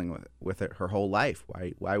been dealing with it her whole life.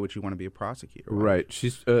 Why would you want to be a prosecutor? Right. She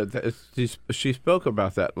spoke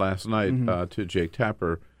about that last night to Jake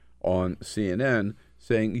Tapper on CNN,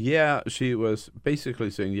 saying, she was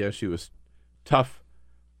tough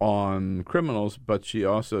on criminals, but she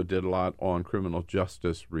also did a lot on criminal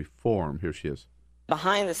justice reform. Here she is.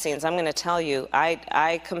 Behind the scenes, I'm going to tell you,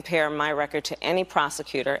 I compare my record to any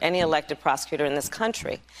prosecutor, any elected prosecutor in this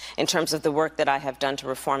country in terms of the work that I have done to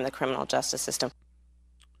reform the criminal justice system.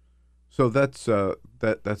 So that's her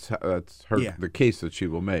the case that she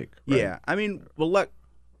will make. Right? Yeah, I mean, we'll let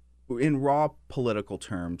in raw political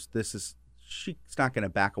terms, she's not going to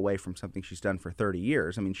back away from something she's done for 30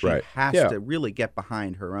 years. I mean, she has to really get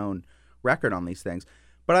behind her own record on these things.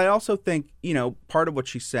 But I also think, part of what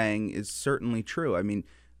she's saying is certainly true. I mean,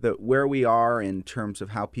 where we are in terms of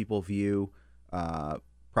how people view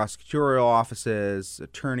prosecutorial offices,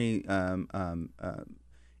 attorney,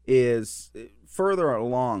 is further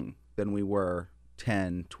along than we were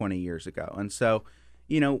 10, 20 years ago. And so,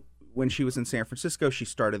 when she was in San Francisco, she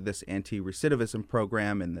started this anti-recidivism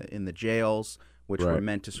program in the jails, which were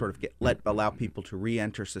meant to sort of allow people to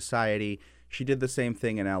re-enter society. She did the same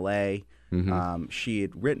thing in L.A. She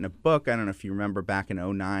had written a book, I don't know if you remember, back in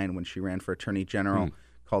 2009 when she ran for Attorney General,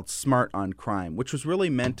 called Smart on Crime, which was really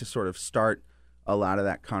meant to sort of start a lot of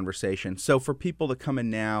that conversation. So for people to come in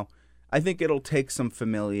now, I think it'll take some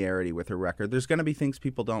familiarity with her record. There's going to be things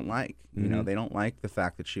people don't like. They don't like the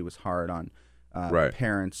fact that she was hard on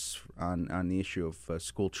parents on the issue of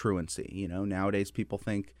school truancy. Nowadays people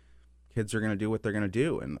think kids are going to do what they're going to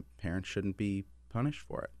do, and the parents shouldn't be punished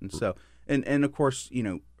for it. And so, and of course,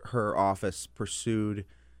 her office pursued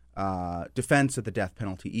defense of the death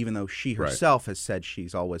penalty, even though she herself has said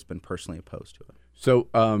she's always been personally opposed to it.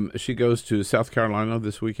 So she goes to South Carolina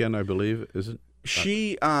this weekend, I believe, isn't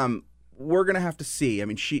she? We're going to have to see. I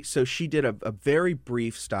mean, she did a very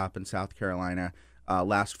brief stop in South Carolina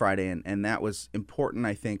last Friday, and that was important,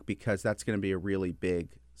 I think, because that's going to be a really big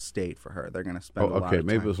state for her. They're going to spend a lot of time.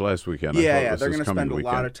 Maybe it was last weekend. Yeah, they're going to spend a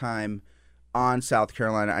lot of time on South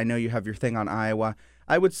Carolina. I know you have your thing on Iowa.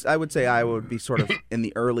 I would say Iowa would be sort of in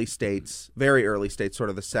the early states, very early states,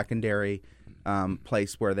 sort of the secondary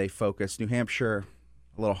place where they focus. New Hampshire,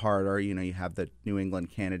 a little harder. You have the New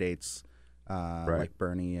England candidates like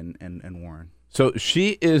Bernie and Warren. So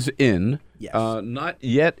she is in, yes. Not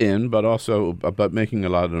yet in, but making a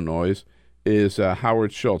lot of noise, is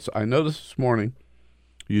Howard Schultz. I noticed this morning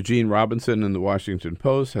Eugene Robinson in the Washington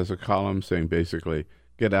Post has a column saying basically,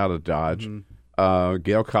 get out of Dodge.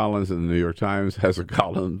 Gail Collins in the New York Times has a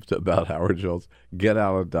column about Howard Schultz, get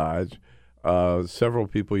out of Dodge. Several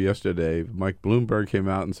people yesterday, Mike Bloomberg came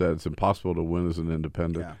out and said it's impossible to win as an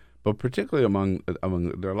independent. Yeah. But particularly among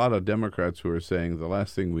there are a lot of Democrats who are saying the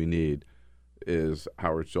last thing we need is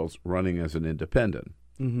Howard Schultz running as an independent.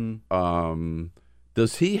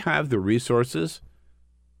 Does he have the resources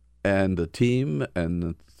and the team and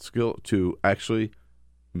the skill to actually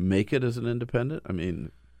make it as an independent? I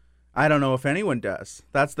mean, I don't know if anyone does.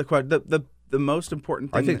 That's the question. The most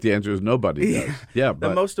important thing. I think the answer is nobody does. Yeah, but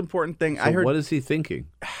the most important thing. So I heard. What is he thinking?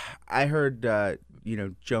 I heard Joe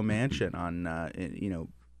Manchin on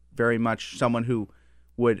very much someone who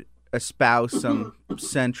would espouse some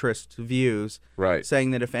centrist views,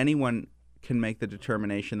 saying that if anyone can make the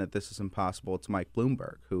determination that this is impossible, it's Mike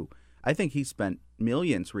Bloomberg, who I think he spent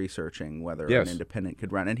millions researching whether an independent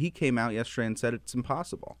could run. And he came out yesterday and said it's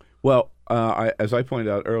impossible. Well, as I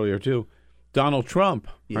pointed out earlier, too, Donald Trump,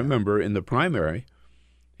 I remember in the primary,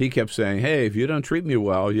 he kept saying, hey, if you don't treat me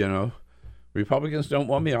well, Republicans don't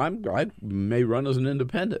want me. I may run as an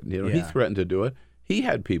independent. He threatened to do it. He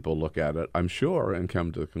had people look at it, I'm sure, and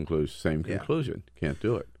come to the same conclusion. Can't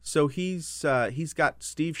do it. So he's got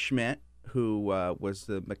Steve Schmidt, who was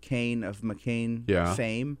the McCain of McCain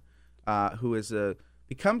fame, who has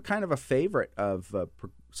become kind of a favorite of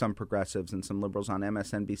some progressives and some liberals on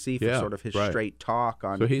MSNBC for sort of his straight talk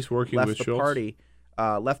on. So he's working with Schultz?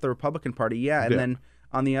 Left the Republican Party, and then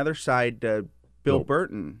on the other side, Bill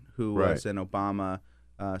Burton, who was an Obama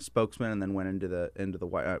spokesman and then went into the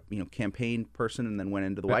White campaign person and then went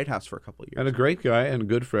into the White House for a couple of years. And a great guy and a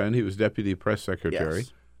good friend. He was deputy press secretary.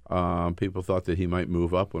 Yes. People thought that he might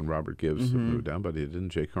move up when Robert Gibbs moved down, but he didn't.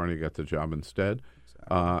 Jay Carney got the job instead.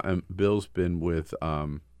 Exactly. And Bill's been with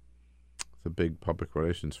the big public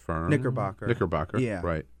relations firm. Knickerbocker. Yeah.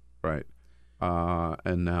 Right.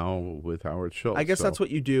 And now with Howard Schultz. I guess that's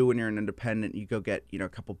what you do when you're an independent. You go get a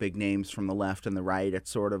couple big names from the left and the right.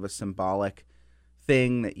 It's sort of a symbolic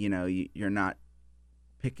thing that you're not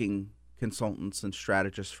picking consultants and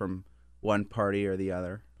strategists from one party or the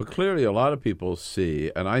other. But clearly a lot of people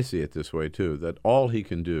see, and I see it this way too, that all he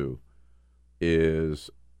can do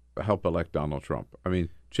is help elect Donald Trump. I mean,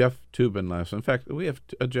 Jeff Toobin in fact, we have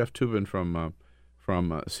Jeff Toobin from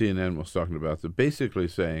CNN was talking about that, basically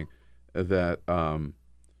saying that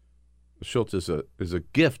Schultz is a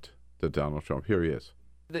gift to Donald Trump. Here he is.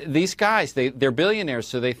 These guys, they're billionaires,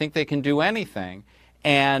 so they think they can do anything.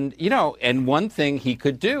 And, and one thing he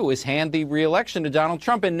could do is hand the re-election to Donald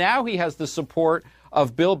Trump. And now he has the support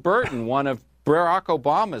of Bill Burton, one of Barack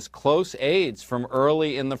Obama's close aides from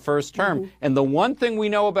early in the first term. And the one thing we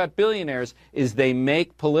know about billionaires is they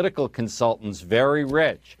make political consultants very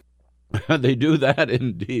rich. They do that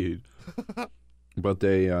indeed. But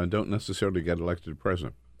they don't necessarily get elected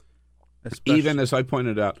president. Even as I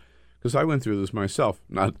pointed out, because I went through this myself,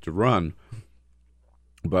 not to run,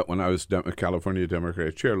 but when I was California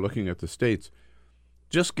Democratic chair, looking at the states,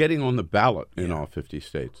 just getting on the ballot in all 50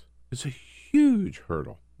 states is a huge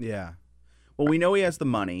hurdle. Yeah. Well, we know he has the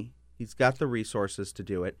money. He's got the resources to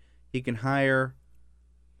do it. He can hire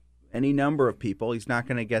any number of people. He's not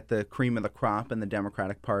going to get the cream of the crop in the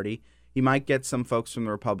Democratic Party. He might get some folks from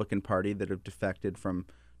the Republican Party that have defected from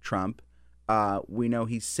Trump. We know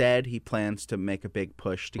he said he plans to make a big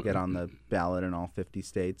push to get on the ballot in all 50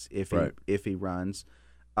 states if he runs.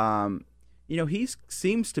 He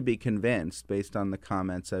seems to be convinced, based on the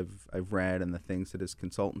comments I've read and the things that his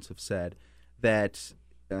consultants have said, that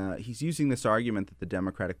he's using this argument that the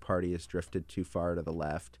Democratic Party has drifted too far to the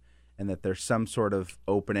left and that there's some sort of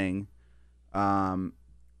opening.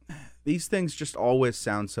 These things just always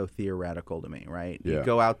sound so theoretical to me, right? Yeah. You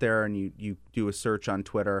go out there and you do a search on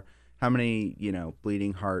Twitter. How many,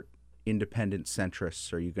 bleeding heart independent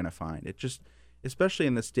centrists are you going to find? It just, especially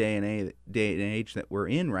in this day and age that we're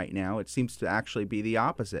in right now, it seems to actually be the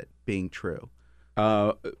opposite being true.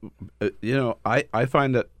 I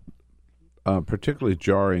find it particularly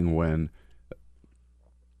jarring when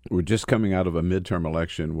we're just coming out of a midterm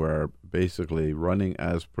election where basically running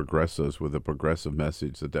as progressives with a progressive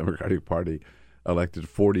message, the Democratic Party elected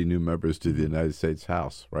 40 new members to the United States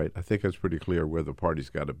House, right? I think it's pretty clear where the party's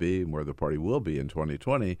got to be and where the party will be in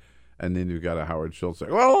 2020. And then you've got a Howard Schultz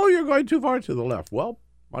saying, "Oh, you're going too far to the left." Well,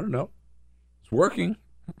 I don't know. It's working.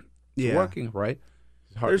 It's working, right?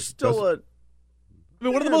 There's still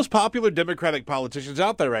one of the most popular Democratic politicians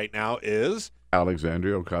out there right now is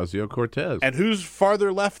Alexandria Ocasio-Cortez. And who's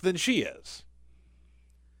farther left than she is?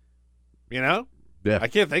 Yeah. I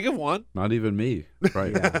can't think of one. Not even me.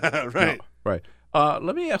 Right. Right. No, right.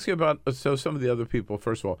 Let me ask you about some of the other people.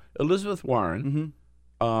 First of all, Elizabeth Warren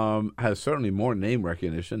has certainly more name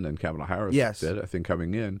recognition than Kamala Harris did, I think,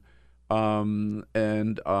 coming in. And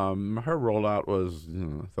her rollout was,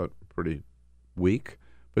 I thought, pretty weak.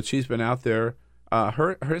 But she's been out there.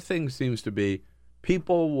 Her thing seems to be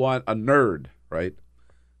people want a nerd, right?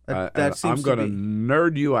 That seems I'm going to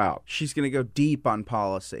nerd you out. She's going to go deep on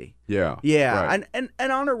policy. Yeah. Right. And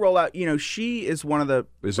on her rollout, she is one of the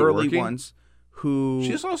early ones who...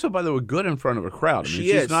 She's also, by the way, good in front of a crowd.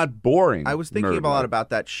 She's not boring. I was thinking a lot about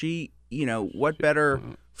that. She, what better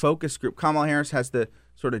focus group? Kamala Harris has the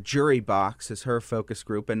sort of jury box as her focus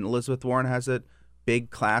group, and Elizabeth Warren has a big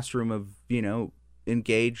classroom of,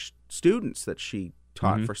 engaged students that she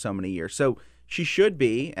taught for so many years. So she should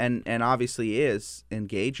be, and obviously is,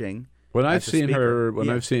 engaging. When I've seen her,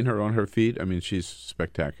 on her feet, she's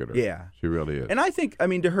spectacular. Yeah, she really is. And I think,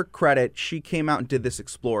 to her credit, she came out and did this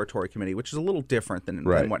exploratory committee, which is a little different than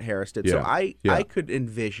what Harris did. Yeah. So I could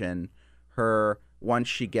envision her, once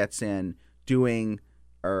she gets in, doing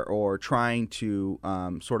or trying to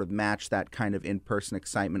sort of match that kind of in-person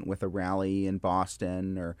excitement with a rally in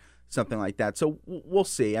Boston or something like that. So we'll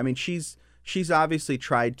see. She's obviously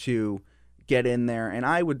tried to get in there, and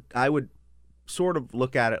I would sort of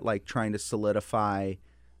look at it like trying to solidify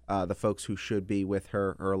the folks who should be with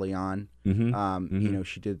her early on.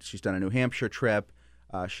 She's done a New Hampshire trip.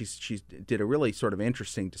 She did a really sort of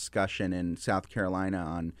interesting discussion in South Carolina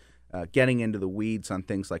on getting into the weeds on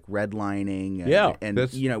things like redlining. And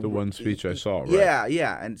that's the one speech I saw. Right?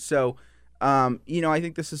 Yeah, and so I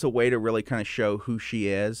think this is a way to really kind of show who she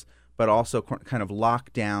is, but also kind of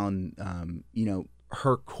lock down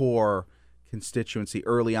her core constituency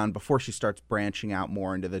early on before she starts branching out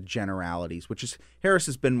more into the generalities, which is Harris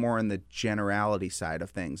has been more in the generality side of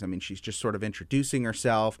things. She's just sort of introducing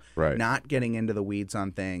herself, not getting into the weeds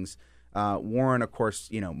on things. Warren, of course,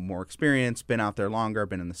 more experience, been out there longer,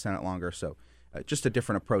 been in the Senate longer, so just a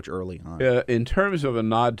different approach early on. In terms of a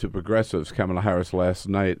nod to progressives, Kamala Harris last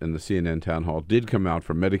night in the CNN town hall did come out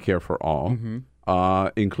for Medicare for all,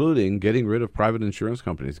 including getting rid of private insurance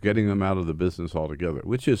companies, getting them out of the business altogether,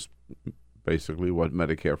 which is basically what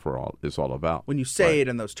Medicare for all is all about. When you say it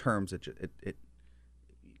in those terms, it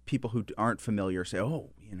people who aren't familiar say,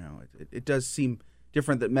 it does seem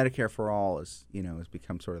different that Medicare for all is, has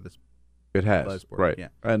become sort of this. It has, buzzword. Right. Yeah.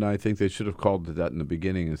 And I think they should have called it that in the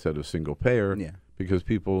beginning instead of single payer, because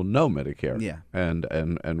people know Medicare,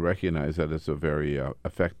 and recognize that it's a very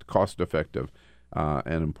cost-effective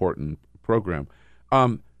and important program.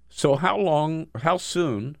 So how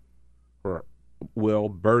soon will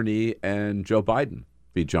Bernie and Joe Biden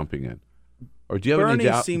be jumping in? Or do you have Bernie any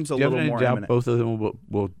doubt? Seems a do you have little any more doubt imminent. both of them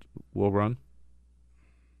will run?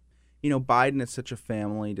 Biden is such a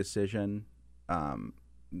family decision.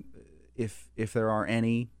 If there are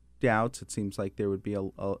any doubts. It seems like there would be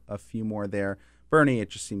a few more there. Bernie, it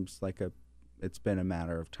just seems like it's been a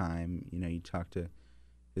matter of time. You talk to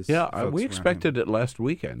his folks we around expected him. it last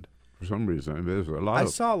weekend for some reason. I mean, there's I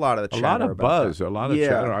saw a lot of the chatter, a lot of buzz, that. a lot of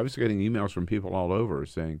chatter. I was getting emails from people all over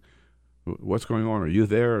saying, "What's going on? Are you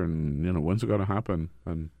there? And when's it going to happen?"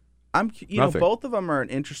 And both of them are an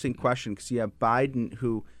interesting question because you have Biden,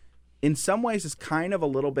 who in some ways is kind of a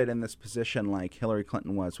little bit in this position like Hillary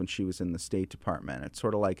Clinton was when she was in the State Department. It's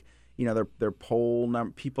sort of like, their poll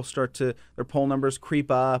their poll numbers creep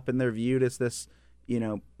up and they're viewed as this,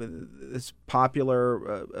 this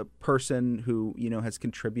popular person who, has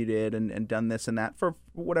contributed and done this and that for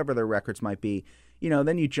whatever their records might be.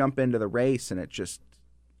 Then you jump into the race and it just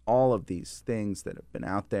all of these things that have been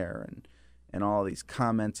out there and all these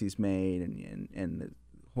comments he's made and the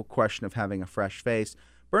whole question of having a fresh face.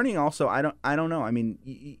 Bernie also, I don't know. I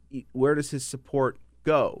mean, where does his support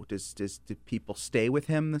go? Do people stay with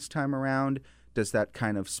him this time around? Does that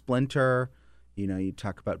kind of splinter? You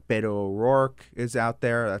talk about Beto O'Rourke is out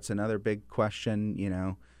there. That's another big question.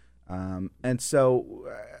 And so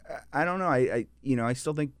I don't know. I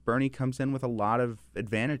still think Bernie comes in with a lot of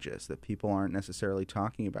advantages that people aren't necessarily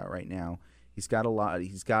talking about right now. He's got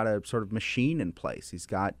a sort of machine in place. He's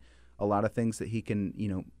got a lot of things that he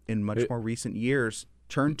can, in much more recent years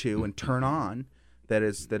turn to and turn on that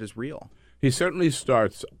is real. He certainly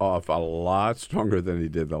starts off a lot stronger than he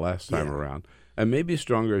did the last time around, and maybe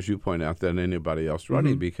stronger, as you point out, than anybody else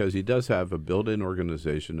running, because he does have a built-in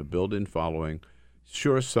organization, a built-in following.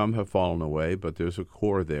 Sure, some have fallen away, but there's a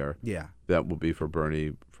core there that will be for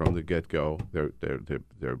Bernie from the get-go.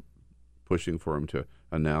 They're pushing for him to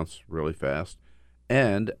announce really fast,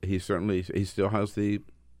 and he still has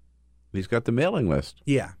he's got the mailing list.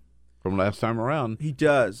 Yeah. From last time around. He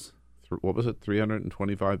does. What was it,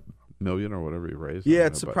 325 million or whatever he raised? Yeah,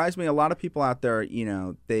 it surprised me. A lot of people out there,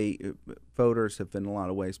 voters have in a lot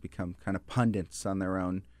of ways become kind of pundits on their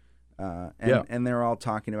own. And they're all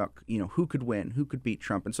talking about, who could win, who could beat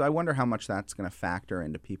Trump. And so I wonder how much that's going to factor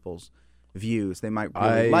into people's views. They might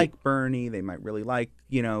really like Bernie. They might really like,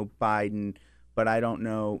 Biden. But I don't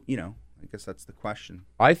know, I guess that's the question.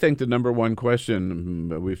 I think the number one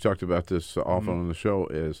question, we've talked about this often on the show,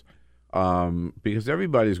 is because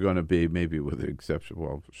everybody's going to be, maybe with the exception,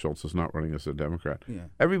 Schultz is not running as a Democrat. Yeah.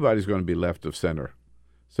 Everybody's going to be left of center.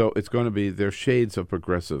 So it's going to be, there's shades of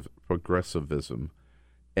progressivism.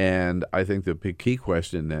 And I think the big key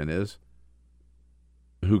question then is,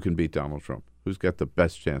 who can beat Donald Trump? Who's got the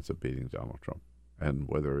best chance of beating Donald Trump? And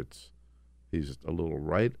whether he's a little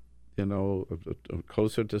right,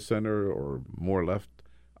 closer to center or more left,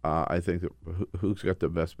 I think that who's got the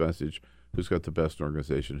best message, who's got the best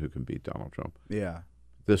organization, who can beat Donald Trump. Yeah.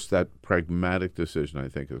 That pragmatic decision, I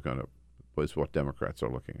think, is what Democrats are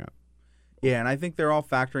looking at. Yeah, and I think they're all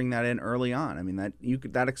factoring that in early on. I mean,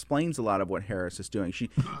 that explains a lot of what Harris is doing.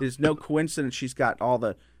 There's no coincidence she's got all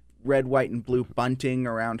the red, white, and blue bunting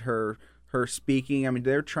around her speaking. I mean,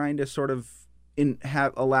 they're trying to sort of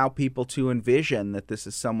allow people to envision that this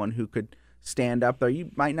is someone who could stand up there. You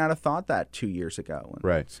might not have thought that 2 years ago.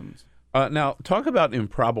 Right. Now, talk about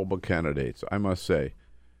improbable candidates. I must say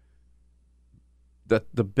that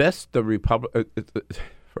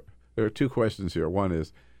there are two questions here. One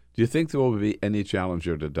is, do you think there will be any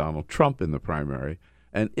challenger to Donald Trump in the primary?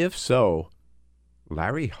 And if so,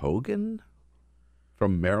 Larry Hogan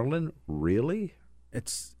from Maryland? Really?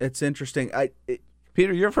 It's interesting.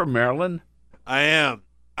 Peter, you're from Maryland? I am.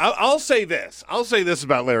 I'll say this. I'll say this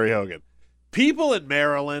about Larry Hogan. People in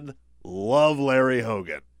Maryland love Larry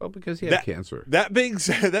Hogan. Oh, because he had cancer. That being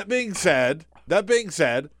said,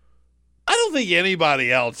 I don't think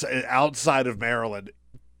anybody else outside of Maryland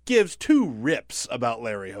gives two rips about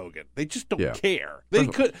Larry Hogan. They just don't care. They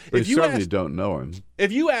certainly don't know him.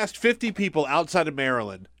 If you asked 50 people outside of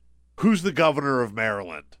Maryland, who's the governor of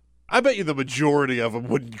Maryland, I bet you the majority of them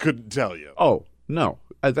couldn't tell you. Oh, no.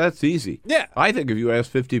 That's easy. Yeah. I think if you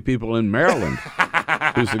asked 50 people in Maryland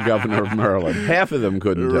who's the governor of Maryland, half of them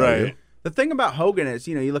couldn't tell you. The thing about Hogan is,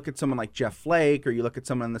 you look at someone like Jeff Flake or you look at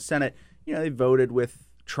someone in the Senate, they voted with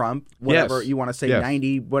Trump, whatever you want to say,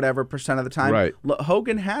 90% of the time. Right.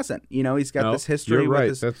 Hogan hasn't. He's got this history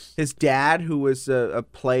with his dad, who was a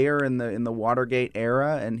player in the Watergate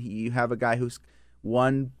era, and you have a guy who's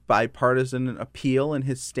won bipartisan appeal in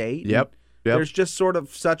his state. Yep. There's just sort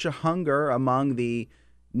of such a hunger among the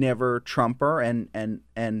never Trumper and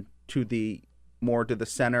to the more to the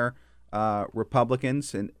center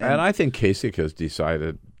Republicans, and I think Kasich has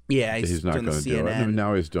decided. Yeah, he's not going to do it. I mean,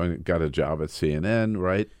 now he's got a job at CNN,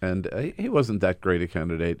 right? And he wasn't that great a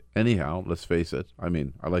candidate anyhow, let's face it. I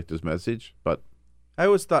mean, I liked his message, but I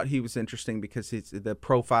always thought he was interesting because the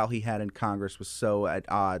profile he had in Congress was so at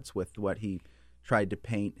odds with what he tried to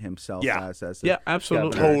paint himself as.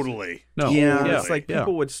 Absolutely. Totally. No. It's like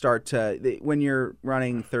people would start to, when you're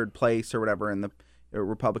running third place or whatever in the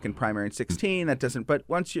Republican primary in 2016, that doesn't. But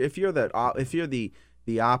if you're the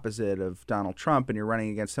opposite of Donald Trump and you're running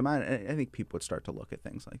against him, I think people would start to look at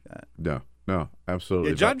things like that. No, absolutely.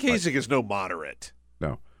 Yeah, John Kasich is no moderate.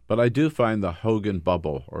 No. But I do find the Hogan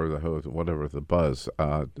bubble or the buzz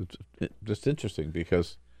just interesting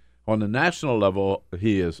because on the national level,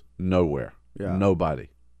 he is nowhere. Yeah. Nobody.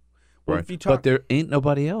 Well, right? But there ain't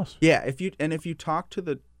nobody else. Yeah, if you talk to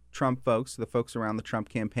the Trump folks, the folks around the Trump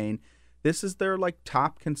campaign, this is their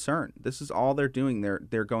top concern. This is all they're doing.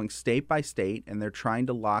 They're going state by state and they're trying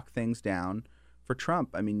to lock things down for Trump.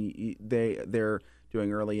 I mean, they're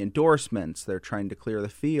doing early endorsements. They're trying to clear the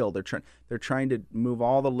field. They're trying to move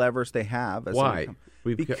all the levers they have. Why?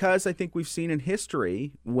 Because I think we've seen in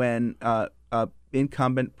history when a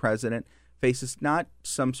incumbent president faces not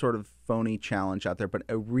some sort of phony challenge out there, but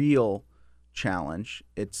a real challenge,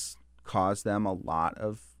 it's caused them a lot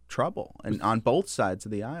of trouble, and on both sides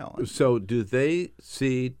of the aisle. So do they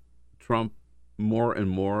see Trump more and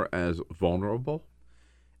more as vulnerable?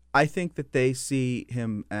 I think that they see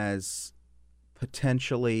him as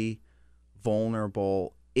potentially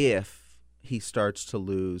vulnerable if he starts to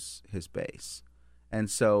lose his base. And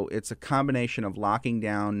so it's a combination of locking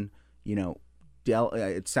down,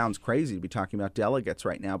 it sounds crazy to be talking about delegates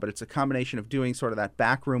right now, but it's a combination of doing sort of that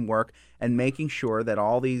backroom work and making sure that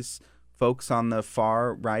all these folks on the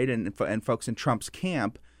far right and folks in Trump's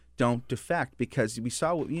camp don't defect, because we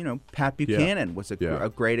saw, Pat Buchanan was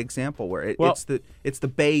a great example where it's the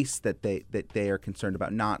base that they are concerned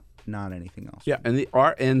about, not anything else. Yeah, and the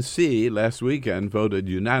RNC last weekend voted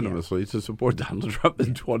unanimously to support Donald Trump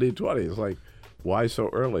in 2020. It's like, why so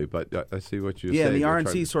early? But I see what you say. Yeah, and the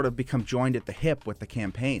RNC sort of become joined at the hip with the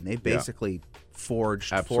campaign. They've basically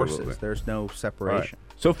forged forces. There's no separation. Right.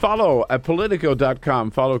 So follow at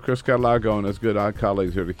Politico.com. Follow Chris Cadelago and his good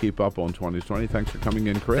colleagues here to keep up on 2020. Thanks for coming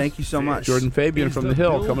in, Chris. Thank you so much. Jordan Fabian from the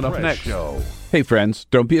Hill coming up next. Show. Hey, friends,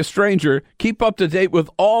 don't be a stranger. Keep up to date with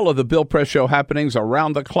all of the Bill Press Show happenings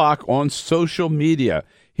around the clock on social media.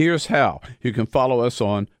 Here's how. You can follow us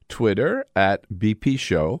on Twitter at BP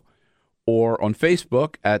Show, or on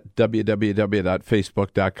Facebook at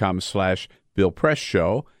www.facebook.com/Bill Press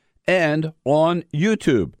Show, and on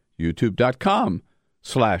YouTube,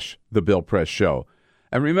 youtube.com/The Bill Press Show.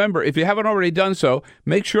 And remember, if you haven't already done so,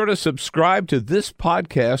 make sure to subscribe to this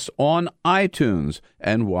podcast on iTunes.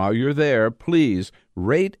 And while you're there, please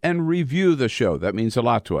rate and review the show. That means a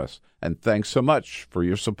lot to us. And thanks so much for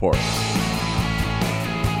your support.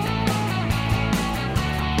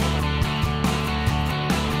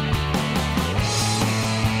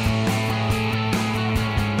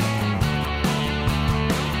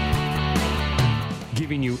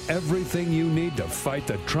 Giving you everything you need to fight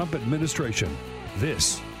the Trump administration.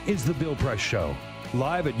 This is The Bill Press Show,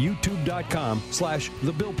 live at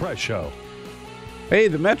youtube.com/The Bill Press Show. Hey,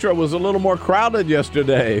 the Metro was a little more crowded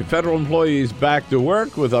yesterday. Federal employees back to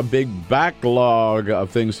work with a big backlog of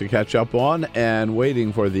things to catch up on and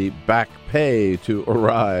waiting for the back pay to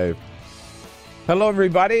arrive. Hello,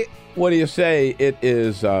 everybody. What do you say? It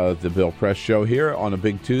is the Bill Press Show here on a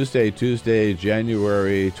big Tuesday,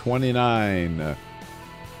 January 29.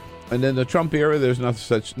 And in the Trump era, there's no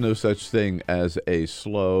such thing as a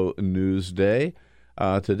slow news day.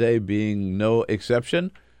 Today being no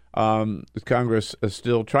exception. Congress is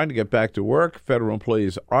still trying to get back to work. Federal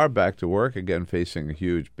employees are back to work, again facing a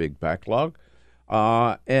huge, big backlog.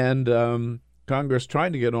 And Congress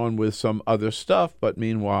trying to get on with some other stuff. But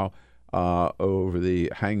meanwhile,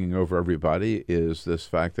 hanging over everybody is this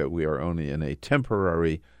fact that we are only in a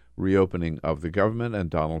temporary reopening of the government, and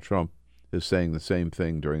Donald Trump is saying the same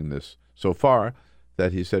thing during this so far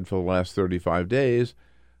that he said for the last 35 days,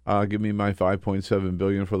 give me my $5.7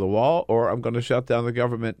 billion for the wall, or I'm going to shut down the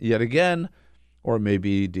government yet again, or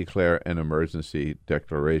maybe declare an emergency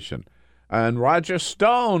declaration. And Roger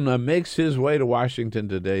Stone makes his way to Washington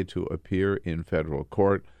today to appear in federal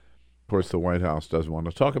court. Of course, the White House doesn't want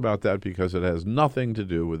to talk about that because it has nothing to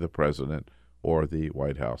do with the president or the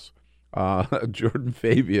White House. Jordan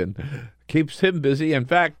Fabian keeps him busy. In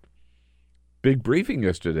fact, big briefing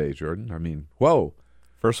yesterday, Jordan. I mean, whoa.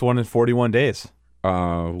 First one in 41 days.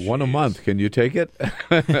 One a month. Can you take it?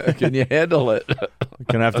 Can you handle it?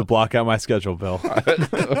 Gonna have to block out my schedule, Bill.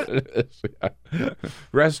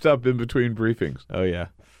 Rest up in between briefings. Oh, yeah.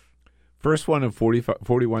 First one in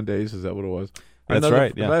 41 days. Is that what it was? That's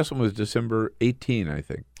right. The last one was December 18, I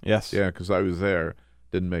think. Yes. Yeah, because I was there.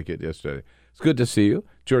 Didn't make it yesterday. It's good to see you.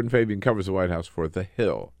 Jordan Fabian covers the White House for The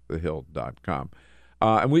Hill, thehill.com.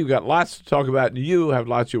 And we've got lots to talk about, and you have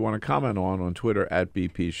lots you want to comment on Twitter at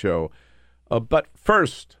BP Show. But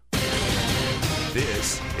first...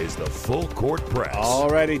 This is the Full Court Press.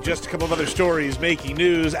 Alrighty, just a couple of other stories making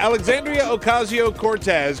news. Alexandria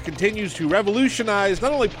Ocasio-Cortez continues to revolutionize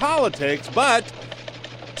not only politics, but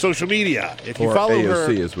social media. If you follow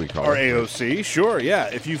AOC, her, as we call or it. AOC, sure, yeah.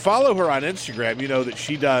 If you follow her on Instagram, you know that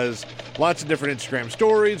she does lots of different Instagram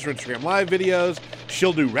stories or Instagram live videos.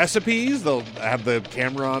 She'll do recipes. They'll have the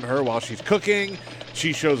camera on her while she's cooking.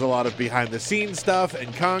 She shows a lot of behind-the-scenes stuff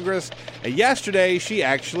in Congress. And yesterday, she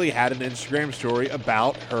actually had an Instagram story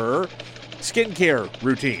about her skincare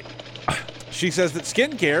routine. She says that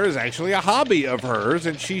skincare is actually a hobby of hers,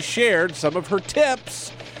 and she shared some of her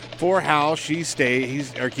tips for how she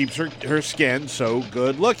keeps her skin so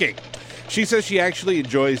good looking. She says she actually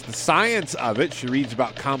enjoys the science of it. She reads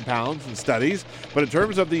about compounds and studies. But in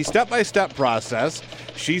terms of the step-by-step process,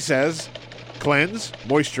 she says... cleanse,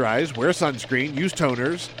 moisturize, wear sunscreen, use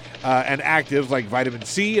toners, and actives like vitamin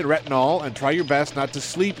C and retinol, and try your best not to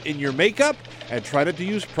sleep in your makeup, and try not to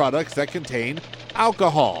use products that contain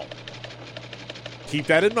alcohol. Keep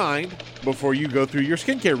that in mind before you go through your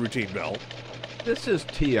skincare routine, Bill. This is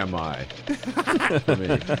TMI.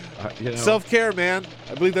 Self-care, man.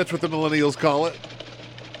 I believe that's what the millennials call it.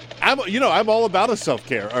 I'm all about a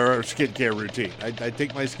self-care or a skincare routine. I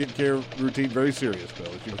take my skincare routine very serious,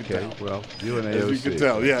 Bill, as you can tell. Well, you and AOC. As you can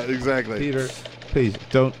tell, yeah, exactly. Peter, please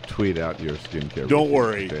don't tweet out your skincare routine. Don't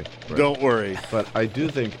worry. Okay? Right. Don't worry. But I do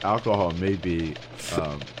think alcohol may be...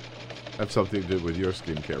 have something to do with your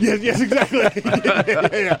skincare. Yes, exactly.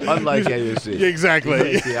 Yeah. Unlike AOC.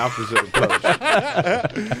 Exactly. The opposite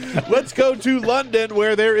approach. Let's go to London,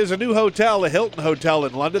 where there is a new hotel, the Hilton Hotel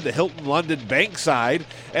in London, the Hilton London Bankside,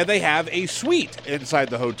 and they have a suite inside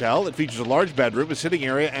the hotel. It features a large bedroom, a sitting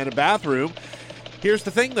area, and a bathroom. Here's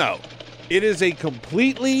the thing, though. It is a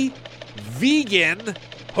completely vegan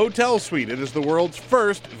hotel suite. It is the world's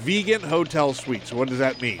first vegan hotel suite. So what does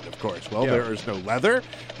that mean, of course? Well, there is no leather.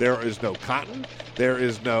 There is no cotton. There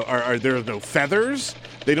is no feathers.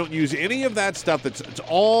 They don't use any of that stuff. It's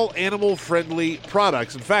all animal-friendly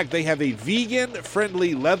products. In fact, they have a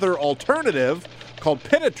vegan-friendly leather alternative called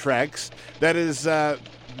Pinatrex that is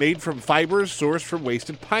made from fibers sourced from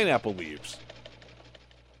wasted pineapple leaves.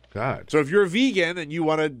 God. So if you're a vegan and you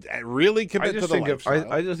want to really commit to the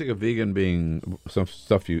lifestyle. I just think of vegan being some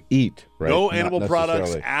stuff you eat, right? No animal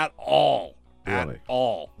products at all. Really? At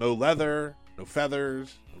all. No leather, no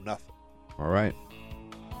feathers, no nothing. All right.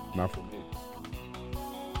 Not for me.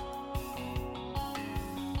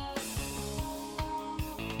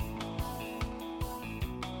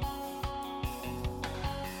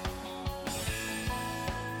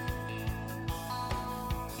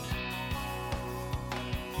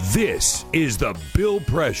 This is the Bill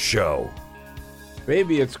Press Show.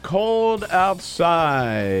 Baby, it's cold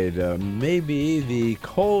outside. Maybe the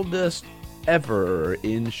coldest ever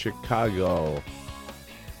in Chicago.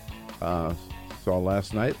 Saw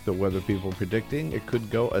last night the weather people predicting it could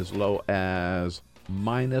go as low as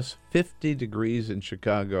minus 50 degrees in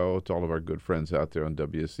Chicago. To all of our good friends out there on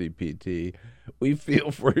WCPT, we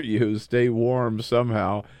feel for you. Stay warm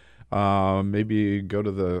somehow. Maybe go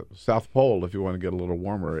to the South Pole if you want to get a little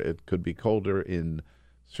warmer. It could be colder in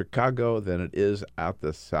Chicago than it is at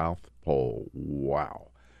the South Pole.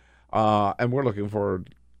 Wow. And we're looking for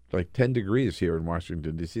like 10 degrees here in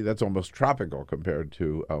Washington, D.C. That's almost tropical compared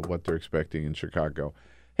to what they're expecting in Chicago.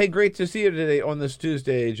 Hey, great to see you today on this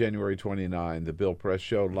Tuesday, January 29, the Bill Press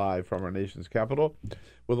Show, live from our nation's capital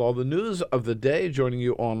with all the news of the day, joining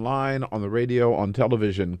you online, on the radio, on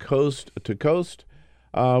television, coast to coast.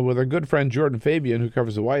 With our good friend Jordan Fabian, who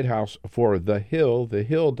covers the White House for The Hill,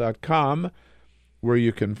 thehill.com, where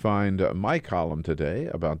you can find my column today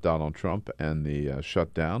about Donald Trump and the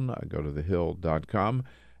shutdown. Go to thehill.com.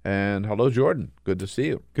 And hello, Jordan. Good to see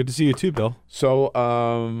you. Good to see you too, Bill. So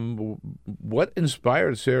what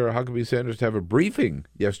inspired Sarah Huckabee Sanders to have a briefing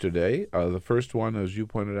yesterday? The first one, as you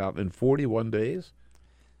pointed out, in 41 days?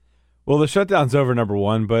 Well, the shutdown's over, number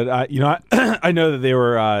one, but I know that they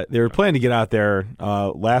were planning to get out there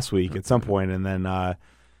last week at some point, and then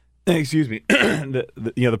excuse me,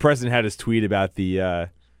 the president had his tweet about the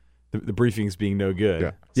briefings being no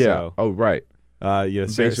good. Yeah. So, oh, right.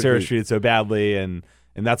 Sarah's treated so badly, and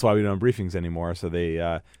that's why we don't have briefings anymore. So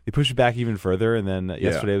they pushed it back even further, and then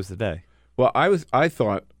yesterday was the day. Well, I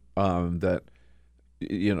thought that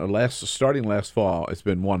starting last fall, it's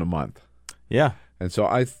been one a month. Yeah. And so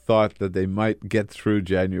I thought that they might get through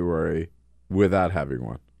January without having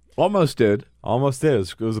one. Almost did.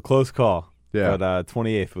 It was a close call. Yeah. But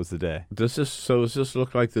 28th was the day. Does this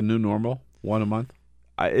look like the new normal? One a month?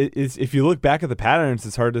 If you look back at the patterns,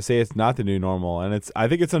 it's hard to say it's not the new normal, and I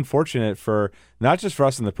think it's unfortunate for not just for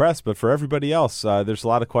us in the press, but for everybody else. There's a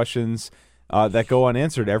lot of questions that go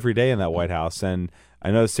unanswered every day in that White House, and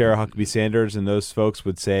I know Sarah Huckabee Sanders and those folks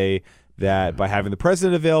would say that by having the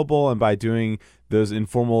president available and by doing those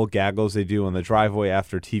informal gaggles they do on the driveway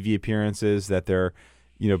after TV appearances, that they're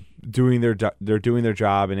doing their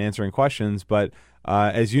job and answering questions. But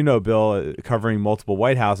as you know, Bill, covering multiple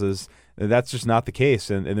White Houses, that's just not the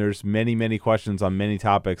case. And there's many questions on many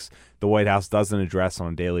topics the White House doesn't address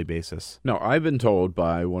on a daily basis. No, I've been told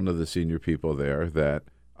by one of the senior people there that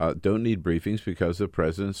don't need briefings because the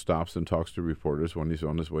president stops and talks to reporters when he's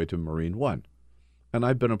on his way to Marine One. And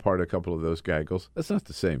I've been a part of a couple of those gaggles. That's not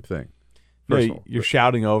the same thing. No, you're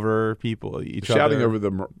shouting over people, shouting over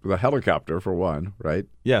the helicopter, for one, right?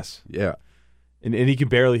 Yes. Yeah. And he can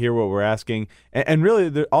barely hear what we're asking. And really,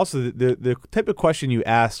 the type of question you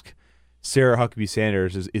ask Sarah Huckabee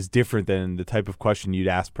Sanders is different than the type of question you'd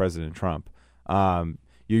ask President Trump.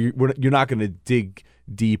 You're not going to dig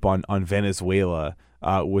deep on Venezuela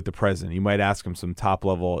with the president. You might ask him some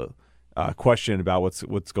top-level question about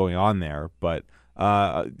what's going on there. But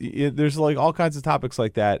there's like all kinds of topics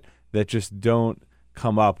like that just don't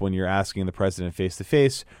come up when you're asking the president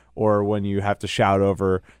face-to-face or when you have to shout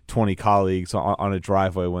over 20 colleagues on a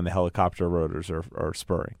driveway when the helicopter rotors are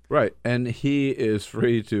spurring. Right, and he is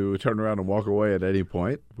free to turn around and walk away at any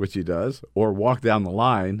point, which he does, or walk down the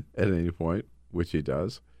line at any point, which he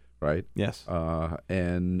does, right? Yes.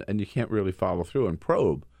 And you can't really follow through and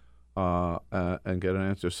probe and get an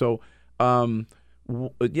answer. So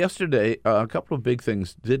yesterday, a couple of big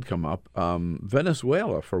things did come up.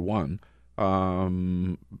 Venezuela, for one.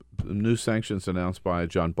 New sanctions announced by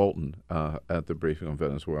John Bolton at the briefing on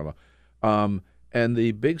Venezuela. And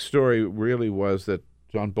the big story really was that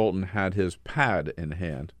John Bolton had his pad in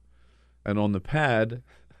hand. And on the pad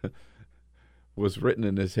was written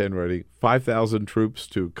in his handwriting, 5,000 troops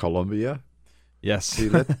to Colombia. Yes.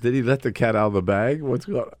 Did he let the cat out of the bag? What's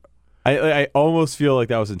going on? I almost feel like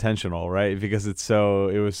that was intentional, right? Because it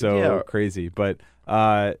was so crazy. But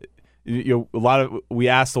we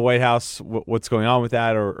asked the White House what's going on with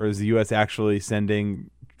that, or is the U.S. actually sending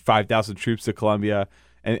 5,000 troops to Colombia?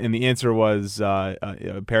 And the answer was,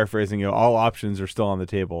 paraphrasing, all options are still on the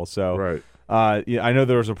table. So right. I know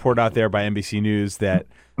there was a report out there by NBC News that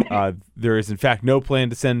there is in fact no plan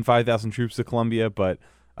to send 5,000 troops to Colombia, but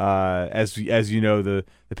as you know, the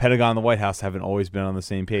Pentagon and the White House haven't always been on the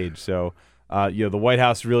same page. So the White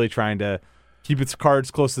House really trying to keep its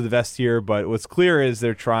cards close to the vest here, but what's clear is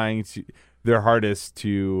they're trying their hardest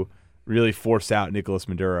to really force out Nicolas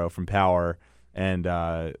Maduro from power and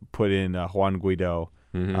put in Juan Guaido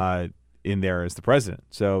in there as the president.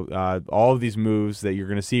 So all of these moves that you're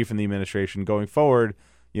going to see from the administration going forward,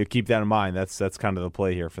 keep that in mind. That's kind of the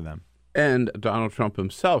play here for them. And Donald Trump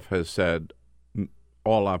himself has said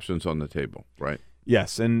all options on the table, right?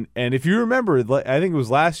 Yes, and if you remember, I think it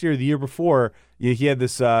was last year, the year before, he had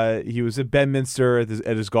this. He was at Bedminster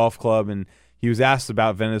at his golf club, and he was asked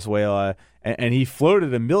about Venezuela, and he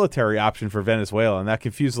floated a military option for Venezuela, and that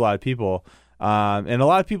confused a lot of people. And a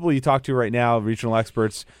lot of people you talk to right now, regional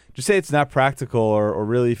experts, just say it's not practical or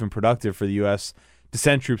really even productive for the U.S. to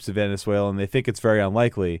send troops to Venezuela, and they think it's very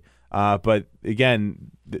unlikely. But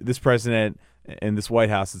again, this president and this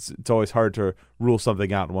White House, it's always hard to rule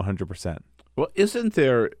something out 100%. Well, isn't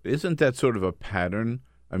that sort of a pattern?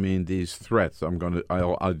 I mean, these threats,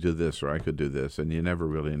 I'll do this or I could do this, and you never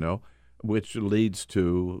really know, which leads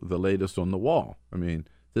to the latest on the wall. I mean,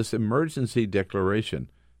 this emergency declaration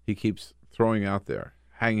he keeps throwing out there,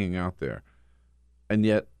 hanging out there. And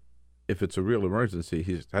yet, if it's a real emergency,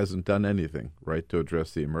 he hasn't done anything, right, to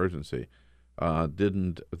address the emergency.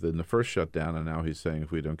 Didn't in the first shutdown, and now he's saying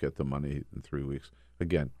if we don't get the money in 3 weeks,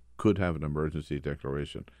 again, could have an emergency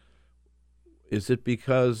declaration. Is it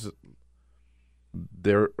because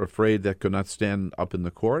they're afraid that could not stand up in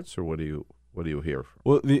the courts, or what do you hear?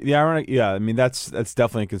 Well, the ironic, I mean that's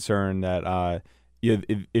definitely a concern that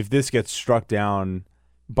if this gets struck down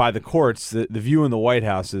by the courts, the view in the White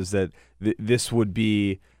House is that this would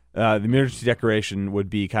be the emergency declaration would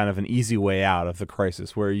be kind of an easy way out of the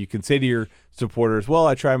crisis, where you can say to your supporters, well,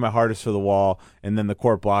 I tried my hardest for the wall, and then the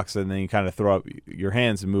court blocks it, and then you kind of throw up your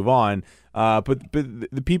hands and move on. But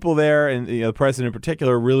the people there, and the president in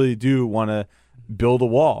particular, really do want to build a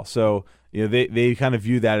wall. So they kind of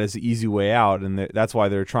view that as the easy way out, and that's why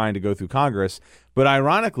they're trying to go through Congress. But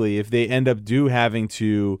ironically, if they end up having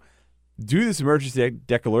to do this emergency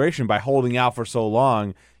declaration by holding out for so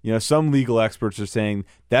long, some legal experts are saying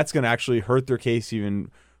that's going to actually hurt their case even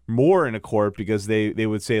more in a court because they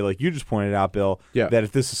would say, like you just pointed out, Bill, that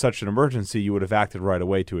if this is such an emergency, you would have acted right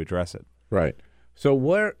away to address it. Right. So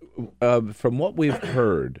from what we've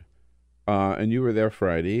heard, and you were there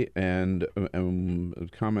Friday, and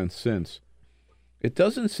comments since, it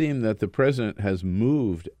doesn't seem that the president has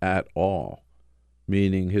moved at all,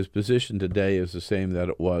 meaning his position today is the same that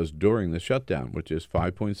it was during the shutdown, which is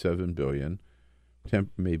 $5.7 billion.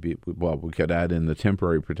 We could add in the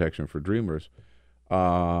temporary protection for dreamers.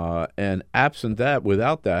 And absent that,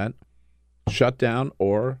 without that, shutdown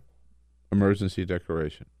or emergency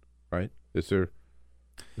declaration, right? The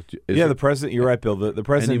president. You're right, Bill. The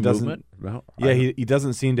president doesn't. Well, he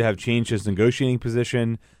doesn't seem to have changed his negotiating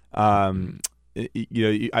position. I don't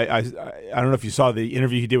know if you saw the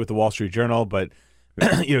interview he did with the Wall Street Journal, but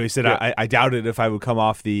he said I doubted if I would come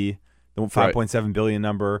off the $5.7 billion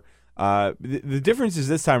number. The difference is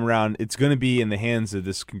this time around, it's going to be in the hands of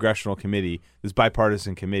this congressional committee, this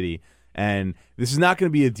bipartisan committee, and this is not going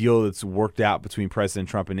to be a deal that's worked out between President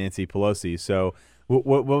Trump and Nancy Pelosi. So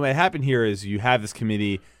what may happen here is you have this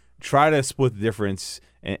committee try to split the difference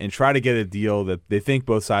and try to get a deal that they think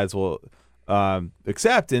both sides will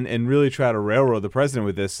accept and really try to railroad the president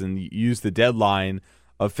with this and use the deadline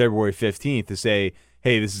of February 15th to say,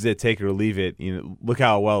 hey, this is it, take it or leave it. Look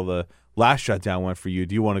how well the last shutdown went for you.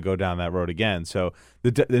 Do you want to go down that road again? So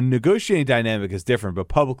the negotiating dynamic is different, but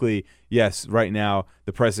publicly, yes, right now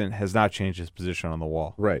the president has not changed his position on the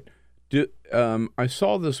wall. Right. I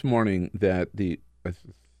saw this morning that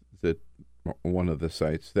one of the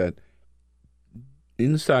sites that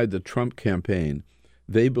inside the Trump campaign,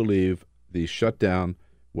 they believe the shutdown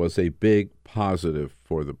was a big positive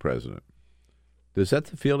for the president. Is that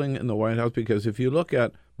the feeling in the White House? Because if you look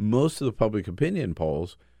at most of the public opinion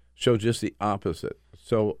polls, show just the opposite.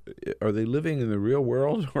 So are they living in the real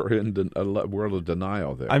world or in a world of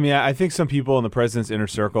denial there? I mean, I think some people in the president's inner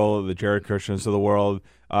circle, the Jared Kushner's of the world,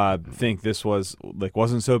 think this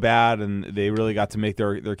wasn't so bad and they really got to make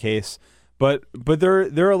their case. But there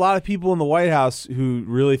are a lot of people in the White House who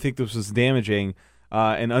really think this was damaging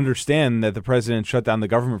and understand that the president shut down the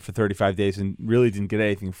government for 35 days and really didn't get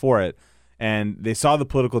anything for it. And they saw the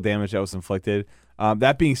political damage that was inflicted.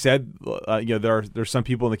 That being said, there's some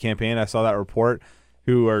people in the campaign, I saw that report,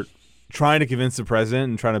 who are trying to convince the president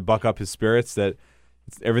and trying to buck up his spirits that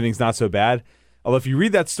everything's not so bad. Although if you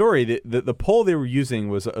read that story, the poll they were using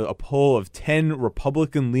was a poll of 10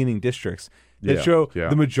 Republican-leaning districts that show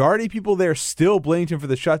the majority of people there still blamed him for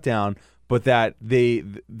the shutdown, but that the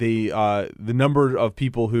number of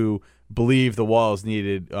people who believe the wall is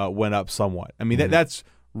needed went up somewhat. I mean, that's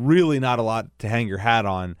really not a lot to hang your hat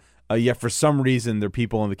on. Yet for some reason, there are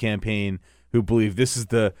people in the campaign who believe this is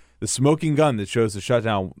the smoking gun that shows the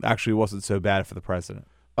shutdown actually wasn't so bad for the president.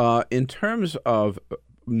 In terms of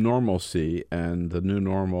normalcy and the new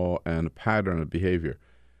normal and a pattern of behavior,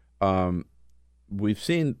 we've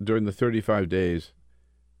seen during the 35 days,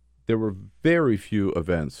 there were very few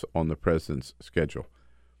events on the president's schedule,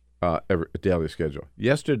 daily schedule.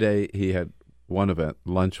 Yesterday, he had one event,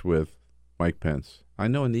 lunch with Mike Pence. I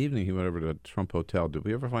know in the evening he went over to the Trump Hotel. Did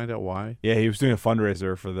we ever find out why? Yeah, he was doing a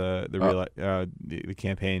fundraiser for the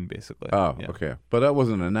campaign, basically. Oh, yeah. Okay. But that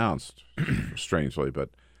wasn't announced, strangely. But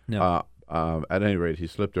no. At any rate, he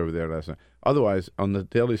slipped over there last night. Otherwise, on the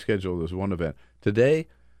daily schedule, there's one event. Today,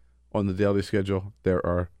 on the daily schedule, there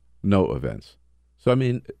are no events. So, I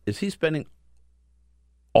mean, is he spending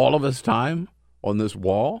all of his time on this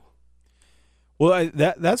wall? Well,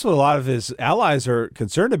 that's what a lot of his allies are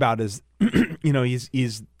concerned about is,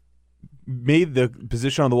 he's made the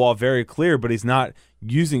position on the wall very clear, but he's not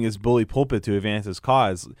using his bully pulpit to advance his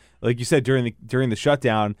cause. Like you said, during the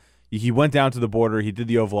shutdown, he went down to the border, he did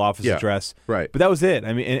the Oval Office address, right? But that was it.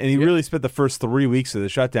 I mean, and he really spent the first 3 weeks of the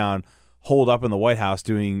shutdown holed up in the White House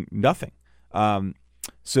doing nothing.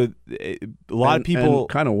 So a lot of people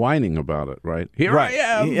kind of whining about it, right? Here right. I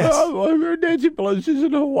am. Yes. Oh, Nancy Pelosi's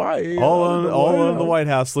in Hawaii. All on the White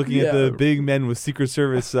House, looking at the big men with Secret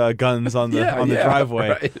Service guns on the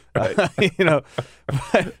driveway. Right.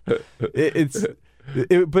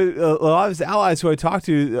 But a lot of his allies who I talked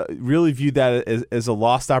to really viewed that as a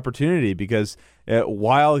lost opportunity because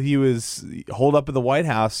while he was holed up in the White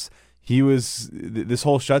House, this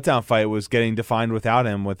whole shutdown fight was getting defined without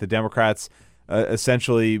him, with the Democrats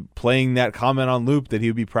essentially playing that comment on loop that he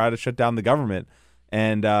would be proud to shut down the government.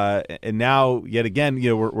 And now, yet again,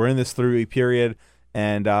 we're in this 3-week period,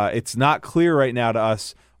 and it's not clear right now to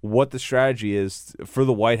us what the strategy is for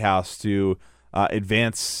the White House to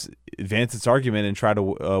advance its argument and try to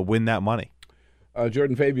win that money.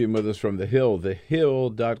 Jordan Fabian with us from The Hill,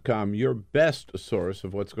 thehill.com, your best source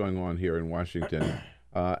of what's going on here in Washington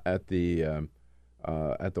at the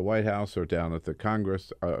at the White House or down at the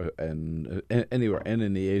Congress and anywhere, and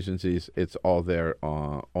in the agencies, it's all there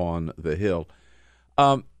on the Hill.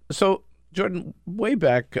 So, Jordan, way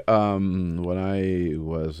back when I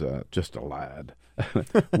was just a lad,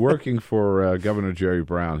 working for Governor Jerry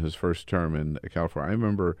Brown, his first term in California, I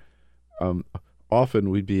remember often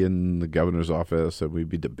we'd be in the governor's office and we'd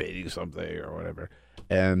be debating something or whatever,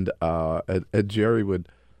 and Jerry would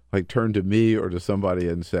turn to me or to somebody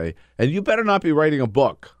and say, "And you better not be writing a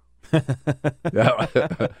book.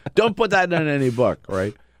 Don't put that in any book,"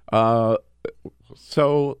 right?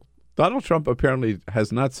 So Donald Trump apparently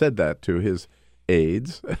has not said that to his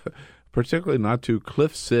aides, particularly not to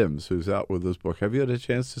Cliff Sims, who's out with this book. Have you had a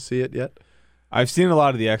chance to see it yet? I've seen a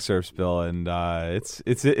lot of the excerpts, Bill, and it's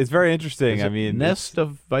very interesting. Is it I mean, Nest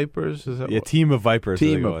of Vipers? Is that Team of Vipers?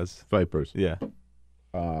 Team of Vipers. Yeah.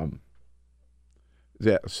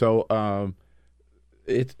 Yeah. So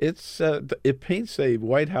it paints a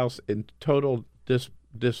White House in total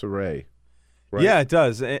disarray. Right? Yeah, it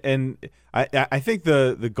does, and I think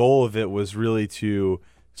the goal of it was really to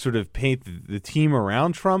sort of paint the team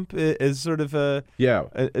around Trump as sort of an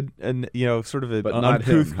uncouth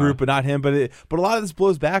group, but not him. But a lot of this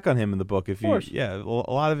blows back on him in the book. A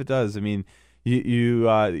lot of it does. I mean, you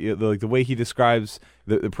like the way he describes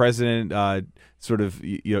the president, in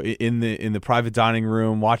the private dining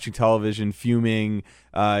room, watching television, fuming,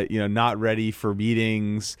 not ready for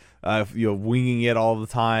meetings, winging it all the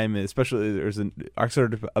time. And especially there's an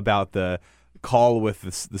excerpt about the call with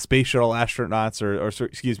the space shuttle astronauts,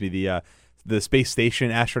 the space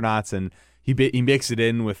station astronauts, and he makes it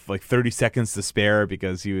in with 30 seconds to spare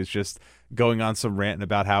because he was just going on some rant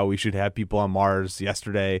about how we should have people on Mars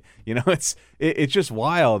yesterday. It's just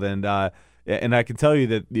wild, and I can tell you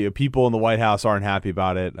that people in the White House aren't happy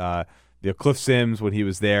about it. Cliff Sims, when he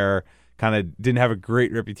was there, kind of didn't have a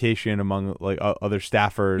great reputation among other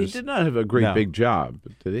staffers. He did not have a big job,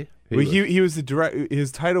 did he? He was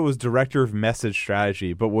his title was Director of Message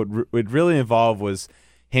Strategy, but what it really involved was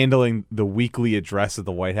handling the weekly address at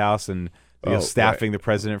the White House and staffing the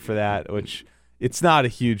president for that, which it's not a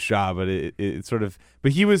huge job, but it sort of.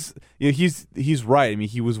 But he was, he's right. I mean,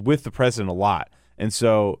 he was with the president a lot, and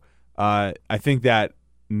so I think that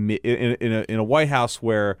in a White House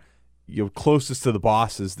where closest to the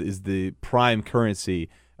boss is the prime currency,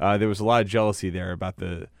 there was a lot of jealousy there about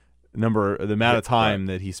the amount of time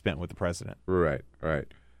that he spent with the president. Right.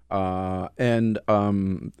 I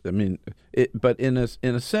mean, but in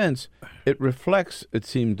a sense, it reflects. It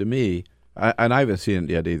seemed to me, and I haven't seen it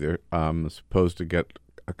yet either. I'm supposed to get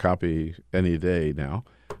a copy any day now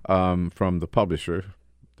from the publisher,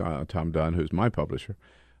 Tom Dunn, who's my publisher.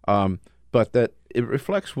 But that it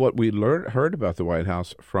reflects what we heard about the White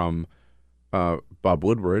House from Bob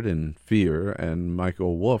Woodward in Fear and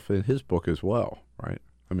Michael Wolff in his book as well. Right.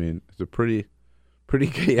 I mean, it's a pretty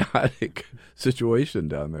chaotic situation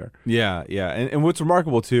down there. Yeah. And what's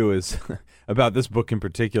remarkable, too, is about this book in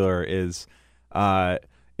particular is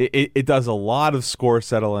it does a lot of score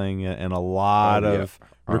settling and a lot of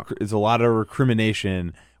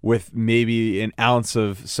recrimination with maybe an ounce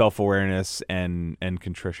of self-awareness and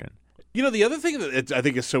contrition. The other thing that I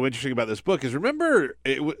think is so interesting about this book is, remember,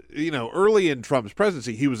 early in Trump's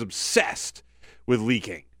presidency, he was obsessed with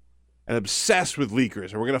leaking. And obsessed with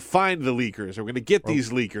leakers, and we're going to find the leakers, and we're going to get these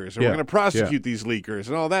leakers, and we're going to prosecute these leakers,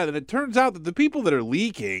 and all that. And it turns out that the people that are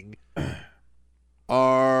leaking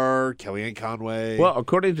are Kellyanne Conway. Well,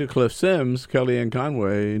 according to Cliff Sims, Kellyanne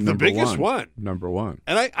Conway, the biggest one. Number one.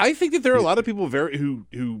 And I think that there are a lot of people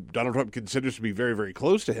who Donald Trump considers to be very, very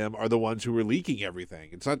close to him are the ones who are leaking everything.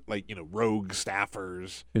 It's not like, rogue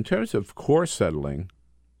staffers. In terms of score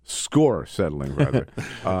settling,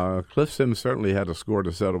 rather, Cliff Sims certainly had a score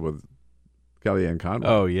to settle with Kellyanne Conway.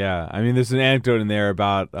 Oh, yeah. I mean, there's an anecdote in there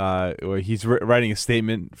about where he's writing a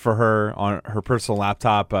statement for her on her personal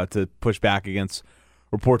laptop to push back against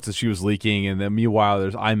reports that she was leaking, and then meanwhile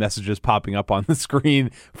there's iMessages popping up on the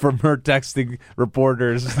screen from her texting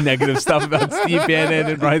reporters negative stuff about Steve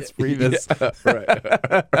Bannon and Reince Priebus. Yeah, right.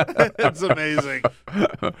 That's amazing.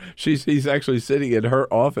 He's actually sitting in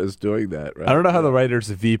her office doing that. Right? I don't know how the writers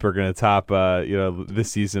of Veep are going to top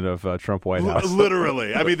this season of Trump White House.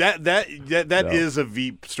 Literally, I mean that is a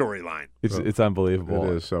Veep storyline. It's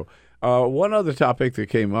unbelievable. It is. So one other topic that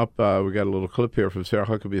came up, we got a little clip here from Sarah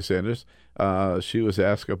Huckabee Sanders. She was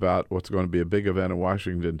asked about what's going to be a big event in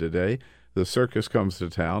Washington today. The circus comes to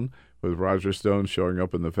town with Roger Stone showing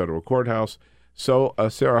up in the federal courthouse. So,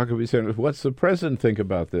 Sarah Huckabee Sanders, what's the president think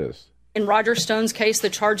about this? In Roger Stone's case, the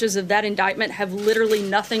charges of that indictment have literally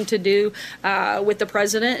nothing to do with the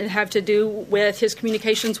president and have to do with his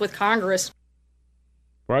communications with Congress.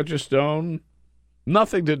 Roger Stone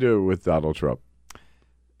Nothing to do with Donald Trump.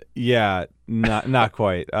 Yeah, not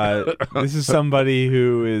quite. This is somebody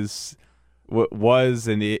who was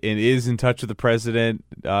and is in touch with the president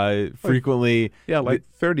frequently. Yeah, like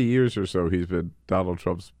 30 years or so he's been Donald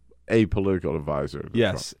Trump's apolitical advisor.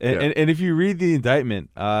 Yes, and if you read the indictment,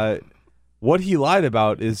 what he lied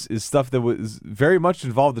about is stuff that was very much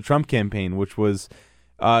involved the Trump campaign, which was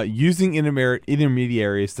using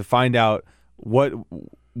intermediaries to find out what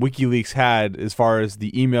WikiLeaks had as far as the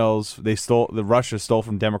emails Russia stole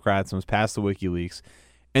from Democrats and was passed to WikiLeaks,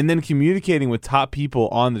 and then communicating with top people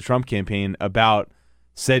on the Trump campaign about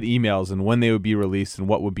said emails and when they would be released and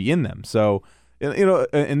what would be in them. So,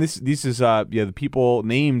 and this is the people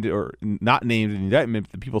named or not named in the indictment,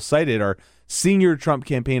 but the people cited are senior Trump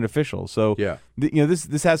campaign officials. So,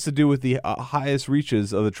 this has to do with the highest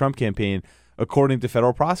reaches of the Trump campaign, according to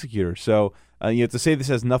federal prosecutors. So, to say this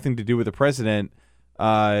has nothing to do with the president.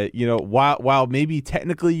 While maybe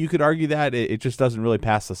technically you could argue that, it just doesn't really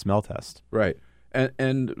pass the smell test. Right.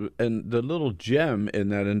 And the little gem in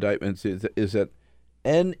that indictment is that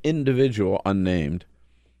an individual, unnamed,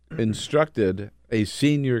 instructed a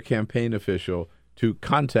senior campaign official to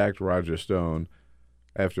contact Roger Stone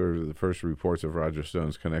after the first reports of Roger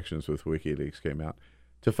Stone's connections with WikiLeaks came out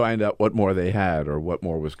to find out what more they had or what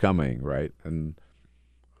more was coming, right? And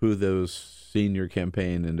who those senior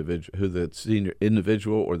campaign who the senior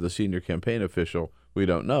individual or the senior campaign official, we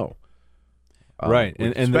don't know. Right.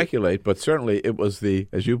 And speculate, but certainly it was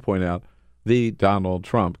as you point out, the Donald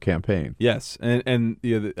Trump campaign. Yes. And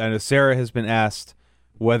I know Sarah has been asked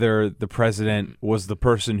whether the president was the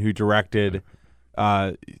person who directed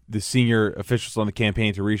the senior officials on the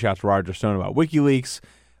campaign to reach out to Roger Stone about WikiLeaks.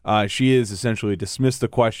 She has essentially dismissed the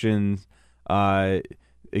question,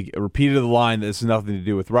 repeated the line that this has nothing to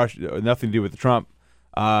do with Russia, nothing to do with Trump.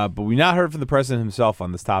 But we not heard from the president himself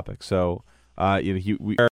on this topic. So, we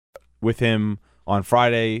were with him on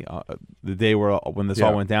Friday, the day when this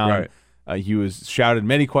all went down. Right. He was shouted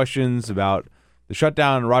many questions about the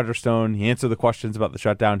shutdown and Roger Stone. He answered the questions about the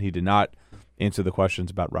shutdown. He did not answer the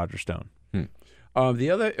questions about Roger Stone. The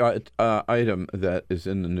other item that is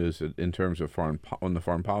in the news in terms of on the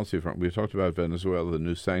foreign policy front, we talked about Venezuela, the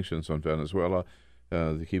new sanctions on Venezuela,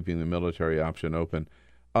 keeping the military option open.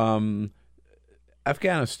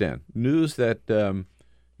 Afghanistan, news that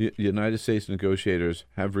United States negotiators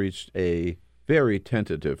have reached a very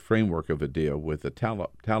tentative framework of a deal with the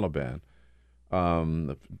Taliban,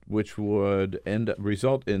 which would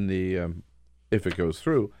result in the, if it goes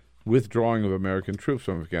through, withdrawing of American troops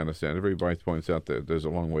from Afghanistan. Everybody points out that there's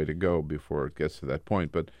a long way to go before it gets to that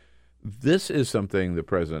point. But this is something the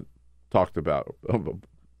president talked about,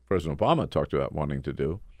 President Obama talked about wanting to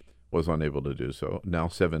do, was unable to do so. Now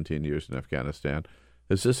 17 years in Afghanistan.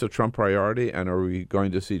 Is this a Trump priority, and are we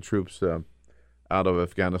going to see troops out of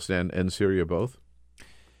Afghanistan and Syria both?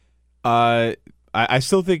 I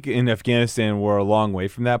still think in Afghanistan we're a long way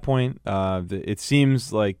from that point. It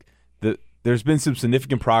seems like there's been some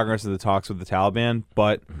significant progress in the talks with the Taliban,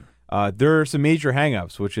 but there are some major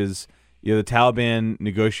hangups, which is the Taliban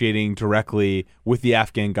negotiating directly with the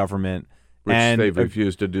Afghan government. Which and they've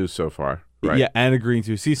refused to do so far. Right. Yeah, and agreeing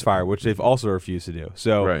to a ceasefire, which they've also refused to do.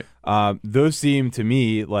 So those seem to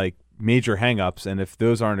me like major hangups, and if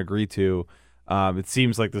those aren't agreed to, it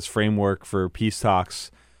seems like this framework for peace talks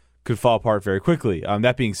could fall apart very quickly.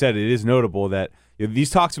 That being said, it is notable that these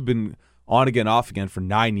talks have been on again, off again for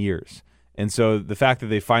 9 years. And so the fact that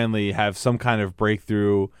they finally have some kind of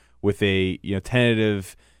breakthrough with a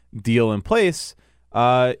tentative deal in place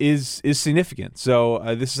is significant. So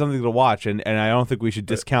this is something to watch, and I don't think we should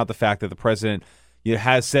discount the fact that the president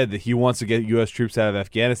has said that he wants to get U.S. troops out of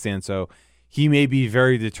Afghanistan. So he may be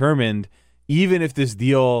very determined, even if this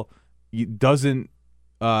deal doesn't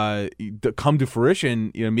come to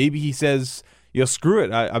fruition. Maybe he says, screw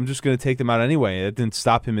it, I'm just going to take them out anyway. It didn't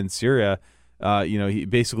stop him in Syria. He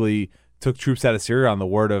basically took troops out of Syria on the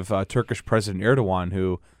word of Turkish President Erdogan,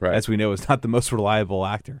 who, as we know, is not the most reliable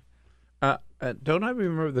actor. Don't I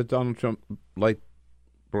remember that Donald Trump, like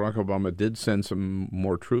Barack Obama, did send some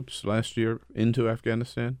more troops last year into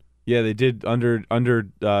Afghanistan? Yeah, they did under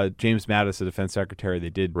James Mattis, the defense secretary.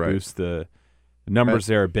 They did boost the numbers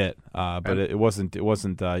there a bit, but it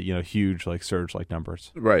wasn't huge like surge like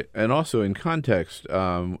numbers. Right, and also in context,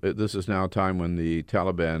 this is now a time when the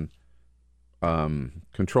Taliban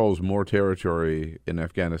controls more territory in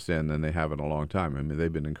Afghanistan than they have in a long time. I mean,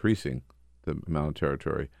 they've been increasing the amount of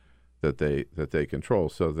territory that they control.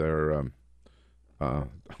 So they're a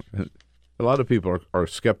lot of people are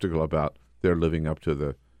skeptical about their living up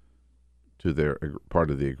to their part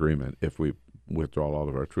of the agreement if we withdraw all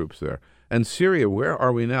of our troops there. And Syria, where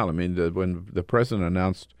are we now? I mean, when the president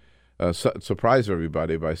announced, surprised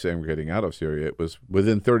everybody by saying we're getting out of Syria, it was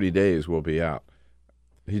within 30 days we'll be out.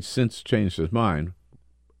 He's since changed his mind.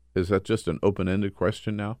 Is that just an open-ended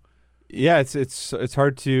question now? Yeah, it's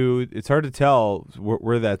hard to tell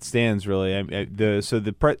where that stands really.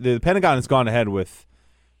 The Pentagon has gone ahead with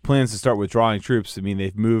plans to start withdrawing troops. I mean,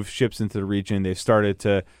 they've moved ships into the region. They've started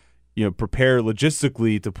to, prepare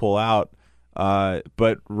logistically to pull out.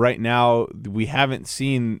 But right now, we haven't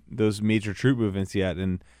seen those major troop movements yet.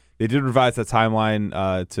 And they did revise that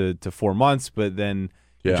timeline to 4 months. But then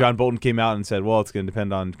John Bolton came out and said, well, it's going to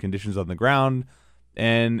depend on conditions on the ground.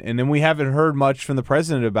 And then we haven't heard much from the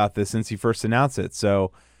president about this since he first announced it.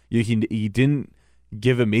 So he didn't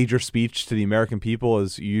give a major speech to the American people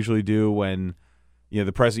as you usually do when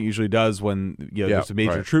the president usually does when there's a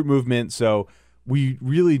major troop movement. So we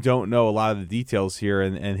really don't know a lot of the details here,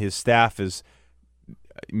 and his staff is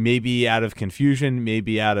maybe out of confusion,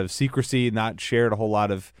 maybe out of secrecy, not shared a whole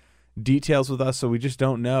lot of details with us. So we just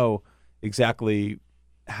don't know exactly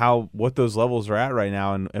what those levels are at right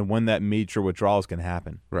now and when that major withdrawal is going to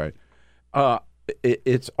happen. Right.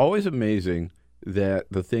 It's always amazing that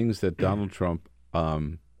the things that Donald Trump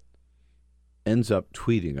ends up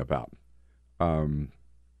tweeting about,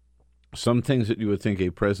 some things that you would think a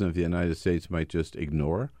president of the United States might just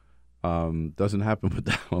ignore, doesn't happen with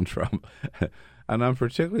Donald Trump. And I'm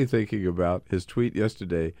particularly thinking about his tweet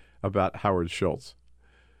yesterday about Howard Schultz.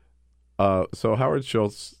 So Howard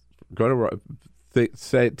Schultz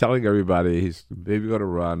telling everybody he's maybe going to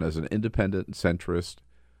run as an independent centrist.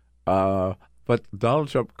 But Donald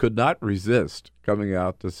Trump could not resist coming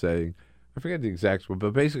out to saying, I forget the exact word,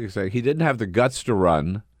 but basically saying he didn't have the guts to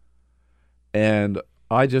run. And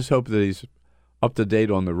I just hope that he's up to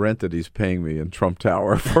date on the rent that he's paying me in Trump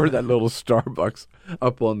Tower for that little Starbucks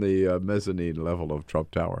up on the mezzanine level of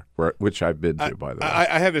Trump Tower, which I've been to, by the way.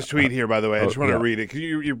 I have this tweet here, by the way. I just want to read it because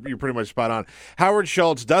you're pretty much spot on. Howard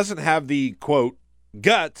Schultz doesn't have the, quote,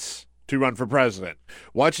 guts to run for president.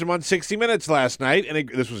 Watched him on 60 Minutes last night, and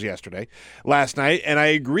this was last night, and I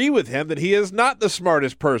agree with him that he is not the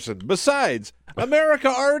smartest person. Besides, America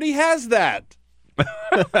already has that.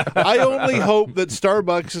 I only hope that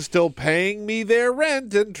Starbucks is still paying me their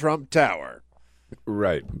rent in Trump Tower.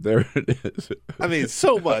 Right. There it is. I mean,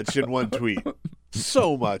 so much in one tweet.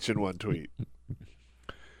 So much in one tweet.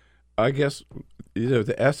 I guess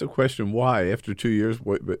to ask the question why after 2 years,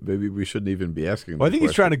 maybe we shouldn't even be asking. Well, I think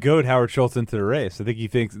he's trying to goad Howard Schultz into the race. I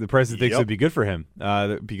think the president thinks it'd be good for him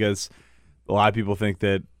because a lot of people think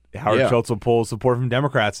that Howard Schultz will pull support from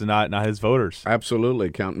Democrats and not his voters. Absolutely,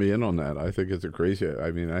 count me in on that. I think it's a crazy.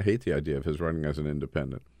 I mean, I hate the idea of his running as an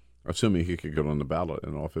independent, assuming he could get on the ballot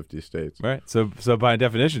in all 50 states. Right. So by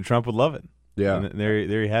definition, Trump would love it. Yeah. And there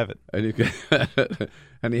you have it.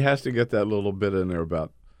 And he has to get that little bit in there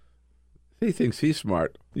about. He thinks he's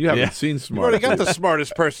smart. You haven't seen smart. You already got the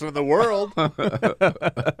smartest person in the world.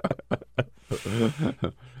 The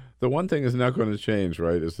one thing is not going to change,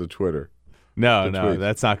 right, is the Twitter. No,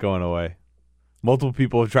 that's not going away. Multiple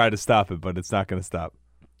people have tried to stop it, but it's not going to stop.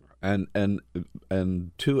 And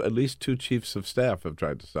at least two chiefs of staff have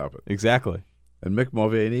tried to stop it. Exactly. And Mick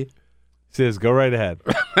Mulvaney says, "Go right ahead."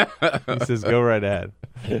 He says, "Go right ahead."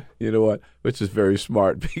 You know what? Which is very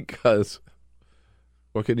smart because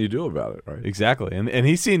what can you do about it, right? Exactly. And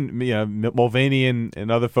he's seen, Mulvaney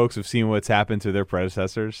and other folks have seen what's happened to their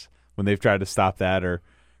predecessors when they've tried to stop that or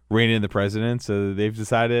rein in the president. So they've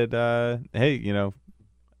decided, hey, I'm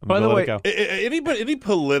by the way, go. Any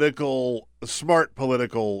smart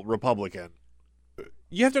political Republican,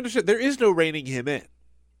 you have to understand there is no reining him in.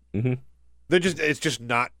 Mm-hmm. It's just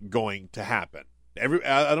not going to happen.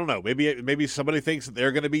 I don't know. Maybe somebody thinks that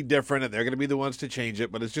they're going to be different and they're going to be the ones to change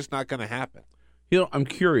it, but it's just not going to happen. I'm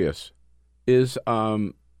curious. Is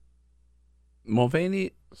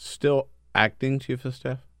Mulvaney still acting chief of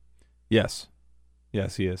staff? Yes.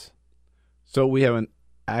 Yes, he is. So we have an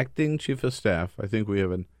acting chief of staff. I think we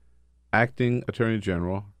have an acting attorney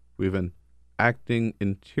general. We have an acting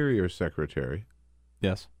interior secretary.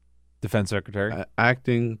 Yes. Defense secretary.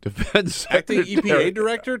 Acting defense secretary. Acting EPA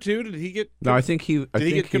director, too? Did he get... No, I think he... Did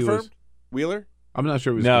he get confirmed? Wheeler? I'm not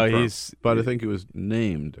sure he was confirmed. But I think he was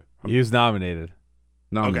named. He was nominated.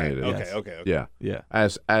 Nominated. Okay. Yeah.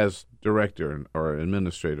 As director or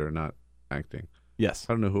administrator, not acting. Yes.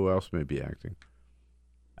 I don't know who else may be acting.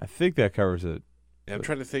 I think that covers it. Yeah, I'm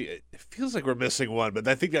trying to think. It feels like we're missing one, but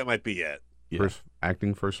I think that might be it. Yeah.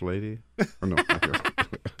 Acting first lady? Or no.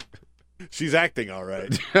 She's acting all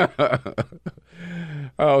right.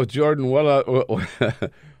 Oh, Jordan, what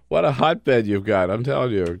a hotbed you've got. I'm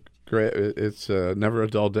telling you. Great. It's never a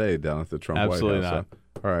dull day down at the Trump White House. Absolutely not.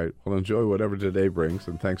 All right. Well, enjoy whatever today brings,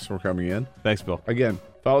 and thanks for coming in. Thanks, Bill. Again,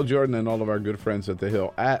 follow Jordan and all of our good friends at The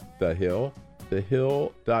Hill at The Hill,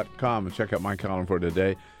 thehill.com, and check out my column for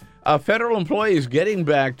today. Federal employees getting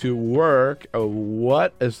back to work.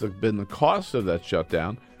 What has been the cost of that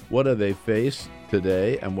shutdown? What do they face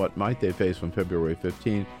today, and what might they face on February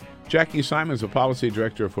 15? Jacque Simon is a policy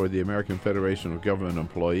director for the American Federation of Government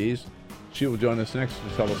Employees. She will join us next to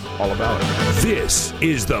tell us all about it. This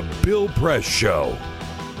is the Bill Press Show.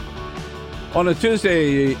 On a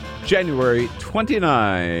Tuesday, January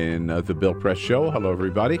 29 of the Bill Press Show. Hello,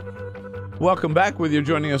 everybody. Welcome back, whether you're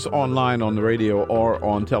joining us online on the radio or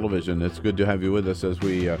on television. It's good to have you with us as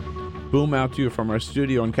we boom out to you from our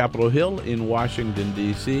studio on Capitol Hill in Washington,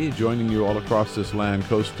 D.C., joining you all across this land,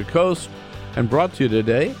 coast to coast, and brought to you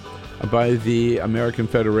today by the American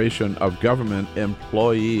Federation of Government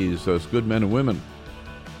Employees, those good men and women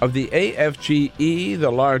of the AFGE, the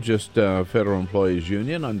largest federal employees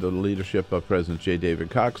union under the leadership of President J. David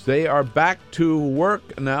Cox. They are back to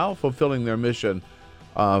work now, fulfilling their mission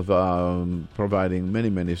of providing many,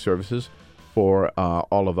 many services for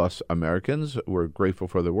all of us Americans. We're grateful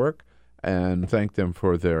for their work and thank them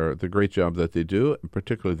for the great job that they do, and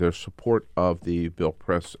particularly their support of the Bill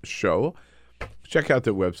Press Show. Check out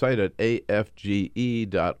their website at afge.org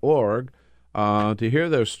to hear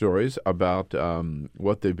their stories about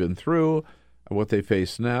what they've been through, what they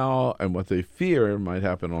face now, and what they fear might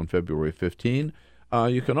happen on February 15.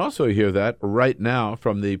 You can also hear that right now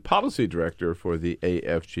from the policy director for the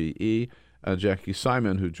AFGE, Jacque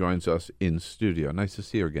Simon, who joins us in studio. Nice to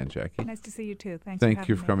see you again, Jacque. Nice to see you, too. Thank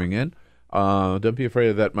you for coming in. Don't be afraid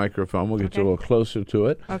of that microphone. We'll get you a little closer to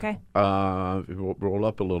it. Okay. We'll roll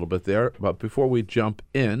up a little bit there. But before we jump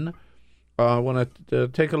in, I want to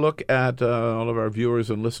take a look at all of our viewers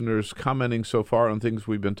and listeners commenting so far on things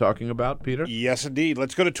we've been talking about, Peter. Yes, indeed.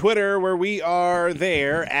 Let's go to Twitter, where we are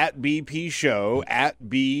there at BP Show, at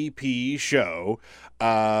BP Show.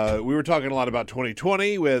 We were talking a lot about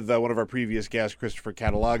 2020 with one of our previous guests, Christopher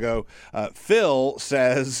Cadelago. Phil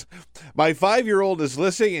says, my 5-year-old is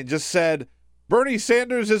listening and just said, Bernie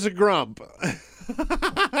Sanders is a grump.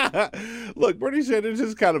 Look, Bernie Sanders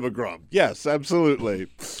is kind of a grump. Yes, absolutely.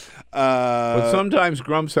 But sometimes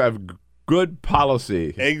grumps have good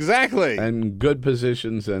policy. Exactly. And good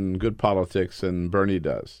positions and good politics, and Bernie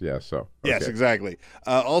does. Yeah, so. Okay. Yes, exactly.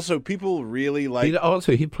 Also, people really like...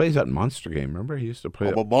 He plays that monster game. Remember? He used to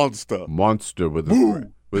play a monster. Monster with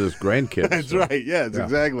his grandkids. That's right. Yes,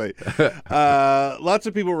 exactly. Lots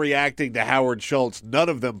of people reacting to Howard Schultz, none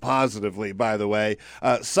of them positively, by the way.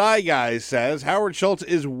 Psy Guy says Howard Schultz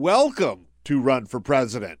is welcome to run for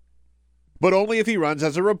president, but only if he runs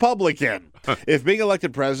as a Republican. If being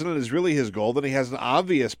elected president is really his goal, then he has an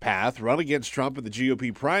obvious path: run against Trump in the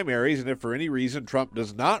GOP primaries, and if for any reason Trump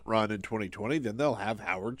does not run in 2020, then they'll have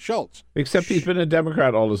Howard Schultz. Except he's been a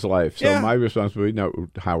Democrat all his life, so my responsibility, no,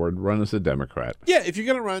 Howard, run as a Democrat. Yeah, if you're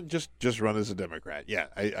going to run, just run as a Democrat. Yeah,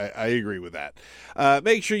 I agree with that.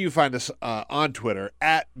 Make sure you find us on Twitter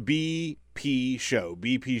at BP Show.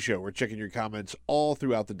 BP Show. We're checking your comments all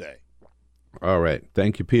throughout the day. All right.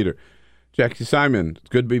 Thank you, Peter. Jacque Simon, it's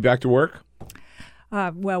good to be back to work.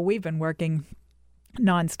 Well, we've been working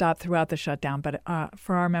nonstop throughout the shutdown, but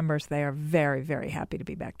for our members, they are very, very happy to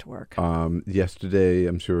be back to work. Yesterday,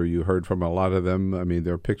 I'm sure you heard from a lot of them. I mean,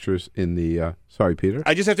 there are pictures in the sorry, Peter.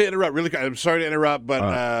 I just have to interrupt really quick. I'm sorry to interrupt,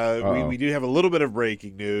 but we do have a little bit of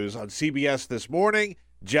breaking news. On CBS this morning,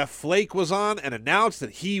 Jeff Flake was on and announced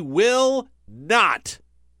that he will not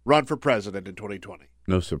run for president in 2020.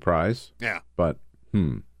 No surprise. Yeah. But,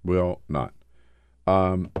 will not.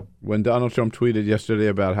 When Donald Trump tweeted yesterday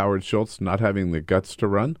about Howard Schultz not having the guts to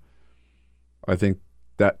run, I think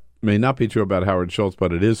that may not be true about Howard Schultz,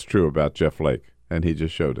 but it is true about Jeff Flake, and he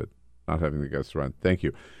just showed it, not having the guts to run. Thank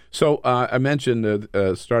you. So I mentioned,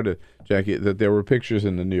 Jacque, that there were pictures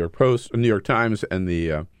in the New York Times, and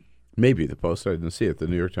the maybe the Post. I didn't see it. The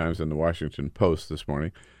New York Times and the Washington Post this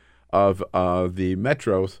morning of the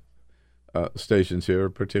metro stations here,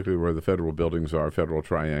 particularly where the federal buildings are, Federal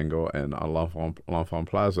Triangle and L'Enfant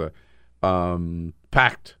Plaza,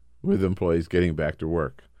 packed with employees getting back to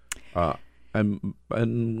work. And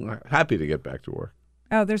happy to get back to work.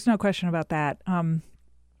 Oh, there's no question about that.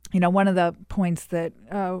 One of the points that,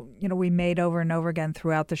 we made over and over again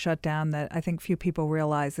throughout the shutdown that I think few people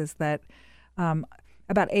realize is that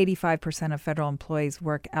about 85% of federal employees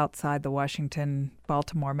work outside the Washington,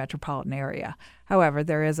 Baltimore metropolitan area. However,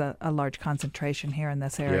 there is a large concentration here in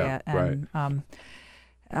this area. Yeah,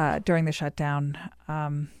 and during the shutdown,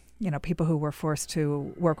 people who were forced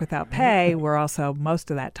to work without pay were also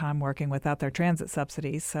most of that time working without their transit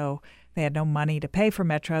subsidies. So they had no money to pay for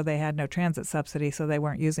Metro. They had no transit subsidy, so they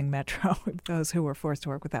weren't using Metro, those who were forced to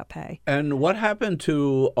work without pay. And what happened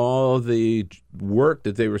to all the work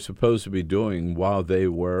that they were supposed to be doing while they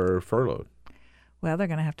were furloughed? Well, they're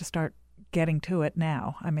going to have to start getting to it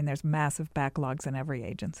now. I mean, there's massive backlogs in every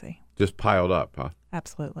agency. Just piled up, huh?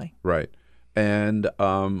 Absolutely. Right. And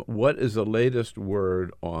what is the latest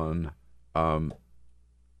word on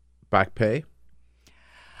back pay?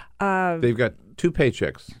 They've got 2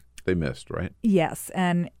 paychecks they missed, right? Yes,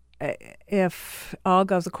 and if all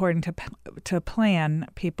goes according to plan,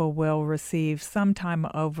 people will receive sometime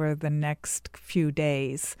over the next few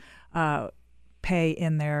days pay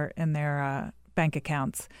in their bank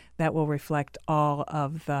accounts that will reflect all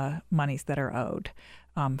of the monies that are owed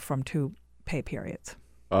from 2 pay periods.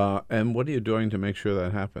 And what are you doing to make sure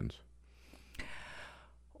that happens?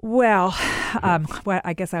 Well,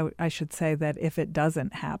 I guess I should say that if it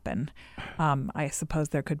doesn't happen, I suppose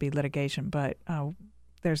there could be litigation, but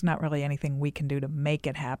there's not really anything we can do to make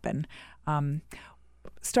it happen.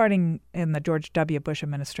 Starting in the George W. Bush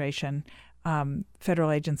administration, federal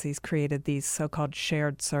agencies created these so-called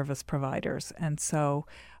shared service providers. And so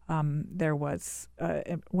there was,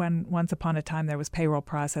 once upon a time, there was payroll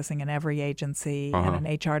processing in every agency and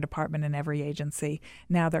an HR department in every agency.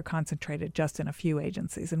 Now they're concentrated just in a few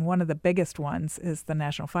agencies. And one of the biggest ones is the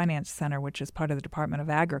National Finance Center, which is part of the Department of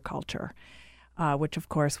Agriculture, which, of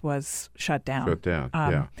course, was shut down. Shut down,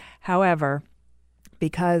 yeah. However,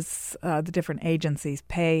 because the different agencies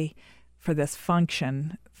pay for this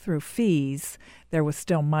function through fees, there was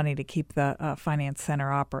still money to keep the finance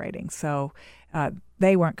center operating. So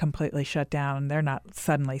they weren't completely shut down. They're not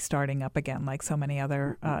suddenly starting up again like so many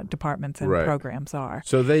other departments and programs are.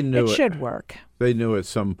 So they knew it should work. They knew at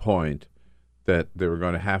some point that they were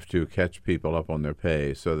going to have to catch people up on their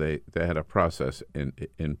pay. So they had a process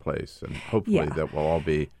in place, and hopefully that will all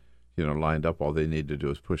be lined up. All they need to do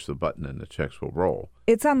is push the button and the checks will roll.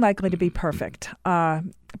 It's unlikely to be perfect.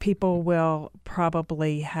 People will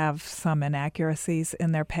probably have some inaccuracies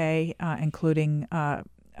in their pay, including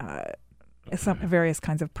some various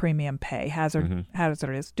kinds of premium pay,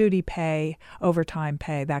 hazardous duty pay, overtime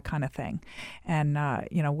pay, that kind of thing. And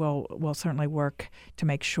we'll certainly work to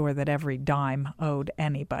make sure that every dime owed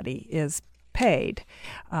anybody is paid.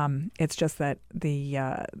 It's just that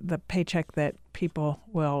the paycheck that people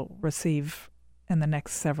will receive in the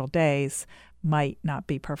next several days might not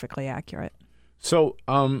be perfectly accurate. So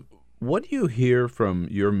what do you hear from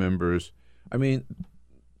your members? I mean,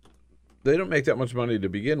 they don't make that much money to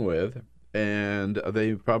begin with, and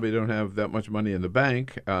they probably don't have that much money in the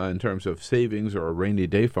bank in terms of savings or a rainy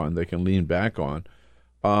day fund they can lean back on.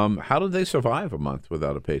 How did they survive a month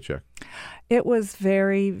without a paycheck? It was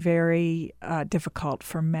very, very difficult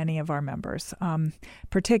for many of our members,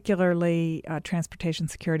 particularly transportation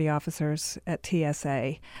security officers at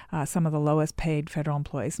TSA, some of the lowest paid federal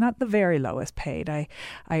employees, not the very lowest paid.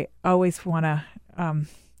 I always want to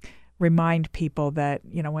remind people that,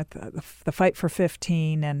 with the fight for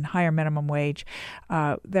 15 and higher minimum wage,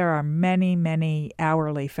 there are many, many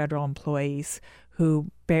hourly federal employees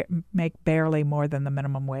who make barely more than the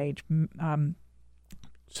minimum wage.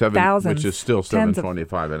 Thousands, which is still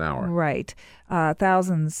 $7.25 an hour. Right.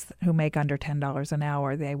 Thousands who make under $10 an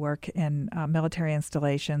hour. They work in military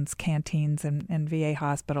installations, canteens, and VA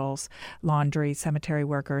hospitals, laundry, cemetery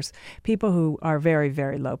workers, people who are very,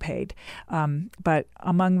 very low paid. But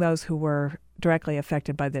among those who were directly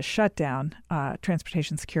affected by this shutdown,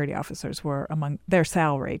 transportation security officers they're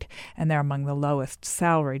salaried, and they're among the lowest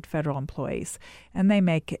salaried federal employees. And they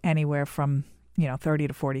make anywhere from $30,000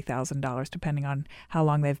 to $40,000, depending on how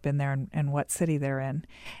long they've been there and what city they're in.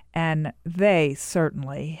 And they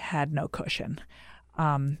certainly had no cushion.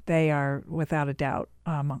 They are, without a doubt,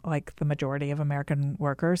 like the majority of American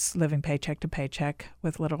workers, living paycheck to paycheck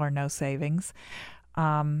with little or no savings.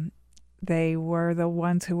 They were the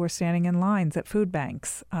ones who were standing in lines at food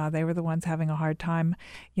banks. They were the ones having a hard time,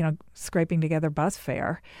 scraping together bus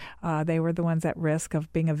fare. They were the ones at risk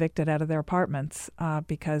of being evicted out of their apartments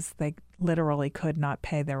because they literally could not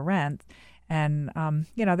pay their rent. And,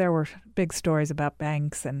 there were big stories about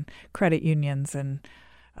banks and credit unions and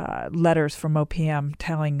letters from OPM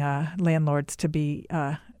telling landlords to be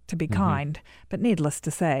kind. But needless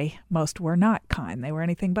to say, most were not kind. They were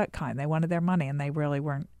anything but kind. They wanted their money, and they really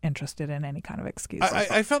weren't interested in any kind of excuse.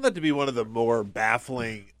 I found that to be one of the more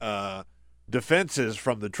baffling defenses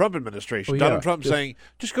from the Trump administration. Well, Donald Trump saying,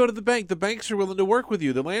 just go to the bank. The banks are willing to work with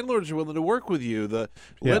you. The landlords are willing to work with you. The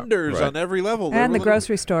lenders on every level. And the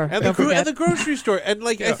grocery store. And the grocery store. And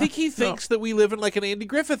I think he thinks that we live in like an Andy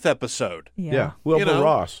Griffith episode. Yeah. Wilbur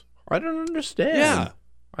Ross. I don't understand. Yeah.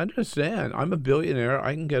 I understand. I'm a billionaire.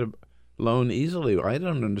 I can get a loan easily. I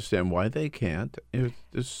don't understand why they can't.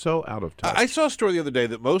 It's so out of touch. I saw a story the other day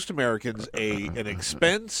that most Americans an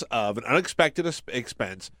unexpected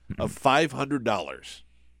expense of $500.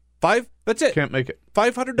 That's it. Can't make it.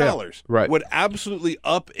 $500 right. would absolutely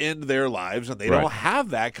upend their lives, and they don't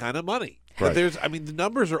have that kind of money. Right. The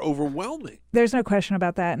numbers are overwhelming. There's no question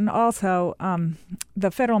about that. And also,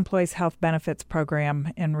 the Federal Employees Health Benefits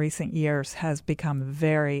Program in recent years has become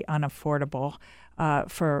very unaffordable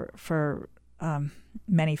for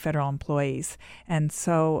many federal employees, and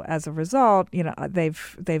so as a result,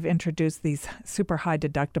 they've introduced these super high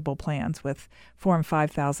deductible plans with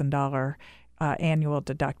 $4,000 and $5,000 annual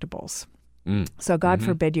deductibles. So God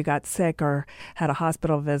forbid you got sick or had a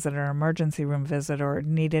hospital visit or emergency room visit or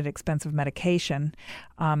needed expensive medication.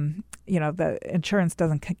 The insurance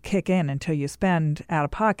doesn't kick in until you spend out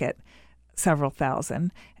of pocket several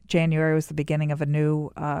thousand. January was the beginning of a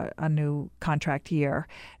new contract year,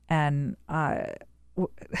 and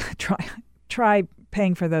try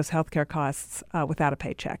paying for those healthcare costs without a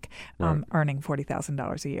paycheck, earning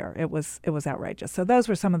 $40,000 a year. It was outrageous. So those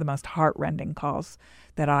were some of the most heartrending calls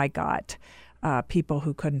that I got. People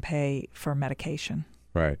who couldn't pay for medication.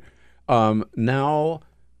 Right. Now,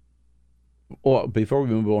 before we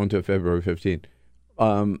move on to February 15th,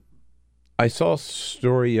 I saw a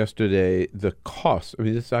story yesterday. The cost. I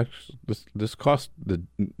mean, this cost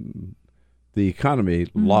the economy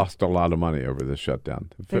lost a lot of money over this shutdown.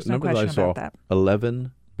 There's no question about that.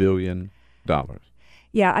 $11 billion.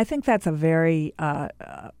 Yeah, I think that's a very,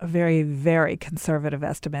 very conservative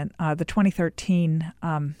estimate. The 2013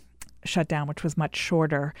 shutdown, which was much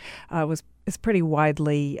shorter, is pretty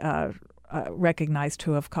widely recognized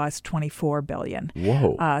to have cost $24 billion.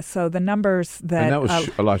 Whoa! So the numbers that and that was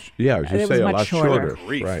a lot. Yeah, you say a lot shorter.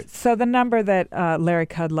 Right. So the number that Larry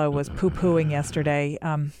Kudlow was poo-pooing yesterday,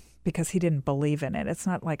 because he didn't believe in it. It's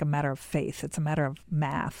not like a matter of faith; it's a matter of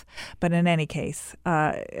math. But in any case,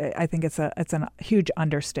 I think it's a huge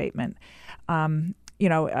understatement.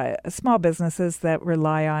 Small businesses that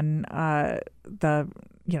rely on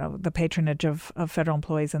the patronage of federal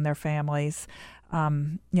employees and their families.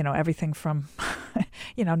 Everything from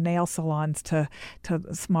nail salons to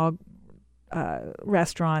small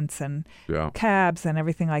restaurants and cabs and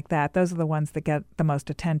everything like that. Those are the ones that get the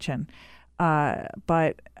most attention.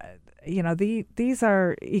 But these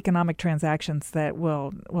are economic transactions that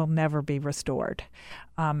will never be restored.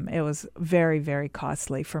 It was very, very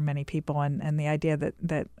costly for many people, and the idea that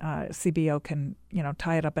CBO can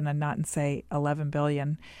tie it up in a knot and say $11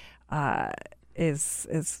 billion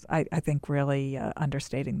is I think really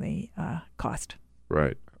understating the cost.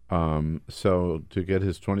 Right. So to get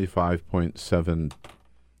his 25.7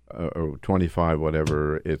 or 25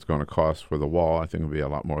 whatever it's going to cost for the wall, I think it'll be a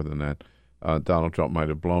lot more than that. Donald Trump might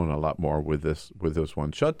have blown a lot more with this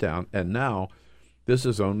one shutdown, and now this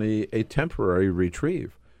is only a temporary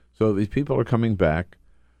retrieve. So these people are coming back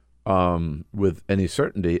with any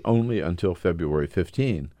certainty only until February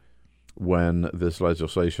 15, when this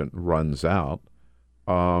legislation runs out.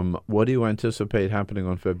 What do you anticipate happening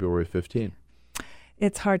on February 15?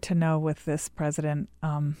 It's hard to know with this president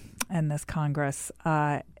and this Congress.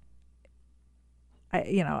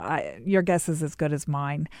 Your guess is as good as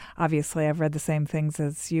mine. Obviously, I've read the same things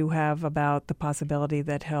as you have about the possibility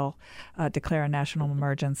that he'll declare a national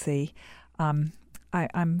emergency.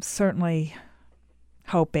 I'm certainly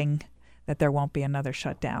hoping that there won't be another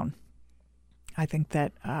shutdown. I think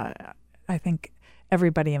that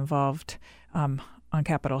everybody involved on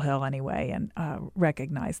Capitol Hill anyway, and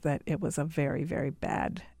recognized that it was a very, very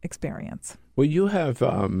bad experience. Well, you have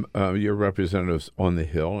your representatives on the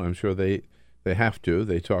Hill. I'm sure they have to.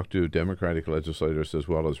 They talk to Democratic legislators as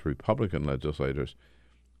well as Republican legislators.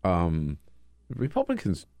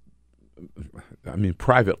 Republicans,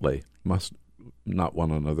 privately, must not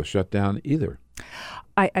want another shutdown either.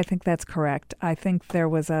 I think that's correct. I think there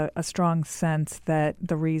was a strong sense that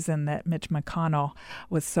the reason that Mitch McConnell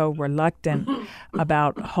was so reluctant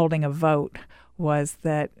about holding a vote was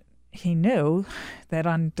that he knew that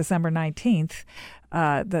on December 19th,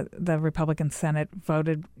 the Republican Senate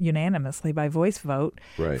voted unanimously by voice vote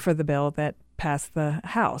for the bill that passed the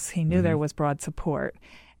House. He knew there was broad support,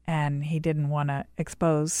 and he didn't want to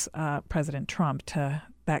expose President Trump to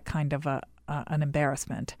that kind of an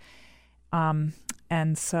embarrassment.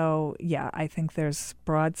 And so, I think there's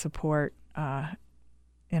broad support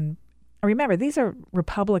in remember, these are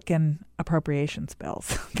Republican appropriations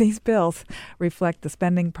bills. These bills reflect the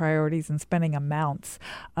spending priorities and spending amounts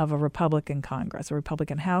of a Republican Congress, a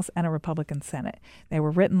Republican House, and a Republican Senate. They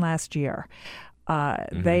were written last year.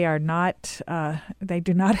 They are not. They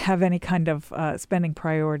do not have any kind of spending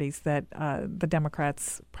priorities that the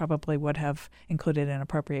Democrats probably would have included in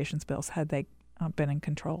appropriations bills had they been in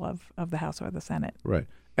control of the House or the Senate. Right.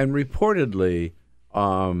 And reportedly,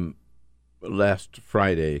 last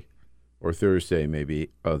Friday or Thursday, maybe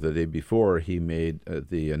the day before, he made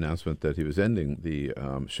the announcement that he was ending the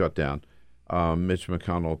shutdown. Mitch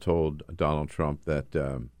McConnell told Donald Trump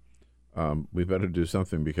that we better do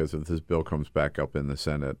something because if this bill comes back up in the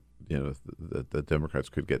Senate, the Democrats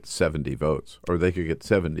could get 70 votes, or they could get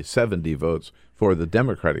 70 votes for the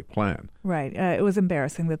Democratic plan. Right. It was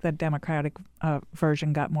embarrassing that the Democratic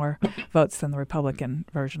version got more votes than the Republican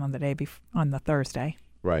version on the Thursday.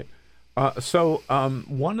 Right. So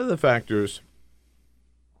one of the factors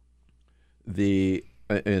in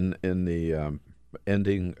the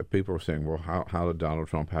ending, people were saying, well, how did Donald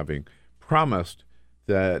Trump, having promised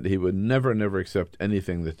that he would never accept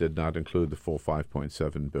anything that did not include the full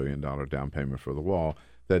 $5.7 billion down payment for the wall,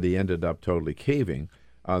 that he ended up totally caving.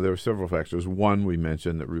 There were several factors. One, we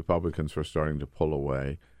mentioned that Republicans were starting to pull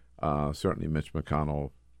away. Certainly Mitch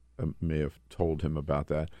McConnell may have told him about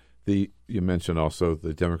that. You mentioned also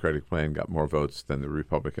the Democratic plan got more votes than the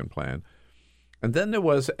Republican plan. And then there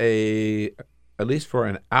was at least for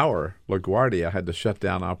an hour, LaGuardia had to shut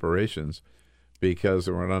down operations because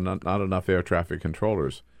there were not enough air traffic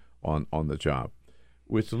controllers on the job.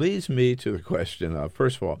 Which leads me to the question of,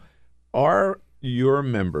 first of all, are your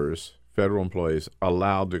members, federal employees,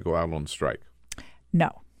 allowed to go out on strike?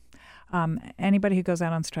 No. Anybody who goes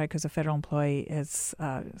out on strike as a federal employee is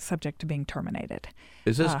subject to being terminated.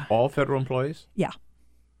 Is this all federal employees? Yeah.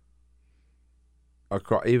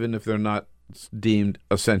 Even if they're not deemed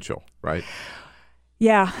essential, right?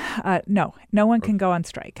 Yeah. No one can go on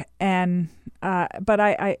strike. And but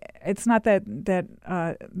it's not that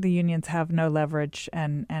the unions have no leverage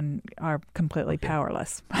and are completely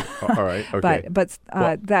powerless. All right. Okay. But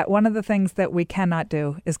that one of the things that we cannot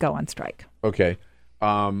do is go on strike. Okay.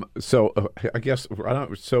 So I guess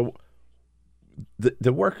so.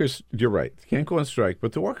 The workers, you're right, can't go on strike,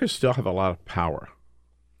 but the workers still have a lot of power,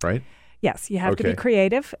 right? Yes, you have to be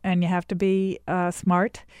creative and you have to be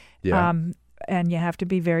smart, and you have to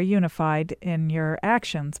be very unified in your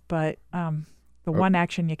actions. But the one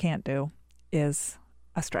action you can't do is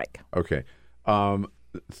a strike. Okay.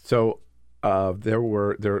 So there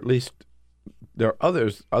are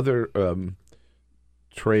other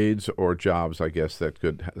trades or jobs, I guess, that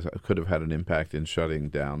could have had an impact in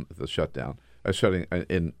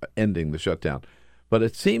ending the shutdown. But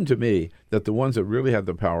it seemed to me that the ones that really had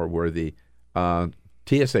the power were the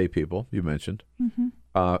TSA people you mentioned,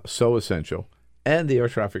 so essential, and the air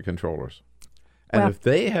traffic controllers. And if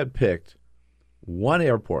they had picked one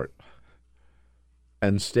airport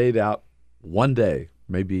and stayed out one day,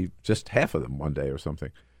 maybe just half of them one day or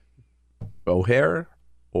something, O'Hare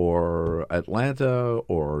or Atlanta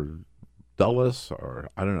or Dulles or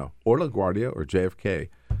I don't know, or LaGuardia or JFK,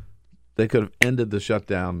 they could have ended the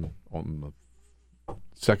shutdown on the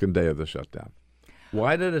second day of the shutdown.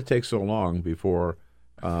 Why did it take so long before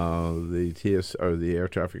the air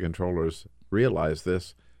traffic controllers realized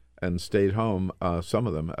this and stayed home? Some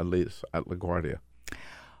of them, at least, at LaGuardia.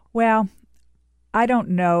 Well, I don't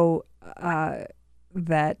know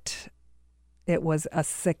that it was a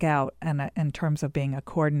sick out in terms of being a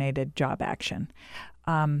coordinated job action.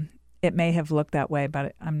 It may have looked that way,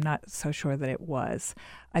 but I'm not so sure that it was.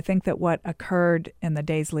 I think that what occurred in the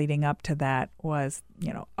days leading up to that was,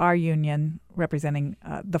 our union representing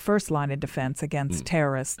the first line of defense against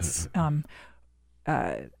terrorists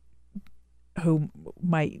who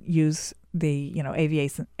might use the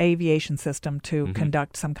aviation system to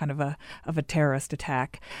conduct some kind of a terrorist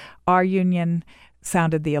attack. Our union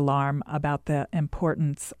sounded the alarm about the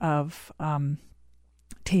importance of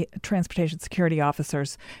transportation security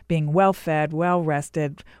officers being well-fed,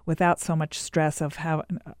 well-rested, without so much stress of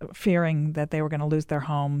fearing that they were going to lose their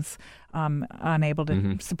homes, unable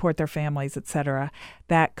to support their families, etc.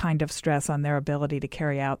 That kind of stress on their ability to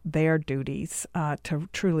carry out their duties to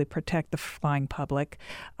truly protect the flying public.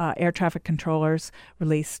 Air traffic controllers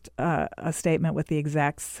released a statement with the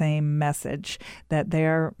exact same message, that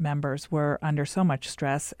their members were under so much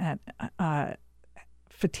stress and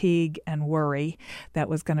fatigue and worry that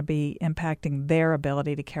was going to be impacting their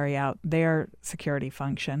ability to carry out their security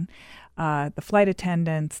function. The flight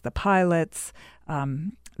attendants, the pilots,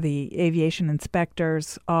 the aviation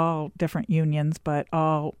inspectors, all different unions, but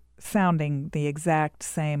all sounding the exact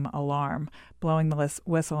same alarm, blowing the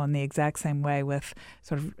whistle in the exact same way with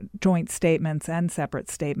sort of joint statements and separate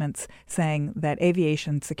statements saying that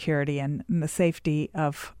aviation security and the safety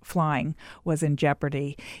of flying was in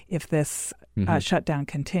jeopardy if this shutdown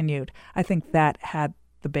continued. I think that had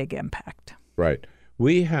the big impact. Right.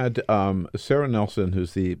 We had Sarah Nelson,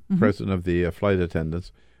 who's the president of the flight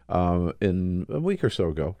attendants, in a week or so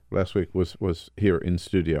ago, last week, was here in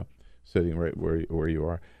studio, sitting right where you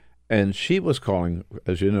are. And she was calling,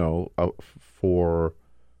 as you know, for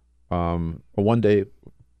a one-day.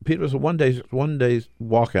 Peter, was a one day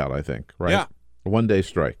walkout, I think, right? Yeah, a one-day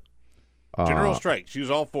strike. General strike. She was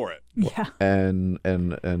all for it. Yeah. And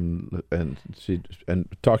she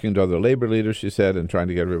talking to other labor leaders, she said, and trying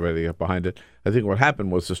to get everybody up behind it. I think what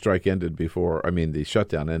happened was the strike ended before. I mean, the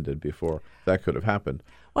shutdown ended before that could have happened.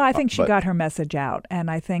 Well, I think she got her message out, and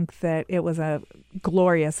I think that it was a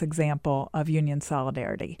glorious example of union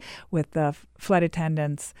solidarity with the flight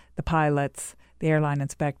attendants, the pilots, the airline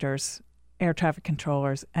inspectors, air traffic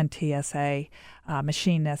controllers, and TSA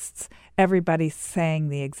machinists, everybody saying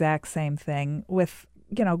the exact same thing with,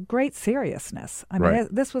 great seriousness. I mean,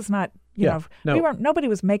 this was not, nobody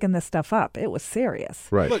was making this stuff up. It was serious.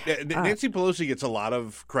 Right. Look, Nancy Pelosi gets a lot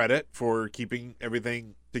of credit for keeping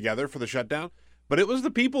everything together for the shutdown. But it was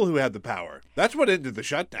the people who had the power. That's what ended the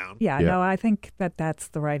shutdown. Yeah, no, I think that's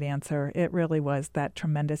the right answer. It really was that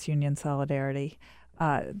tremendous union solidarity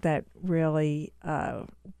that really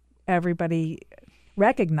everybody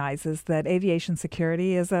recognizes that aviation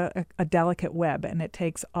security is a delicate web, and it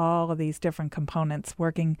takes all of these different components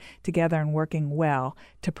working together and working well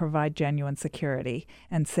to provide genuine security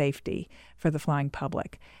and safety for the flying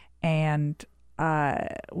public. And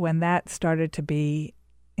when that started to be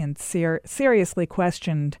seriously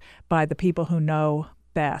questioned by the people who know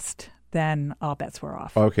best, then all bets were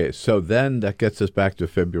off. Okay, so then that gets us back to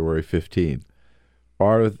February 15.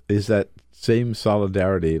 Is that same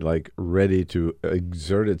solidarity ready to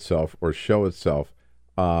exert itself or show itself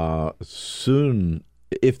soon,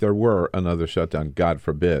 if there were another shutdown, God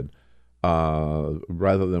forbid,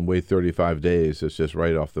 rather than wait 35 days? It's just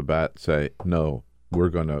right off the bat say, no, we're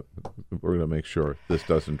gonna make sure this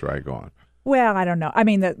doesn't drag on. Well, I don't know. I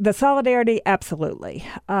mean, the solidarity, absolutely.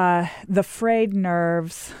 The frayed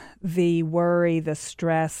nerves, the worry, the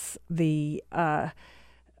stress, the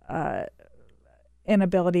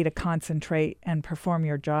inability to concentrate and perform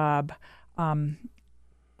your job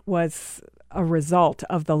was a result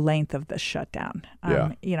of the length of the shutdown.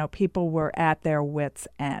 People were at their wits'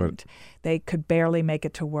 end. They could barely make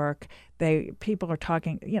it to work. People are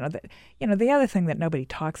talking. The other thing that nobody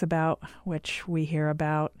talks about, which we hear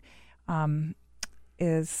about,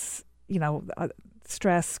 is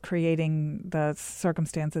stress creating the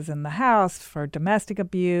circumstances in the house for domestic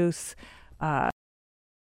abuse,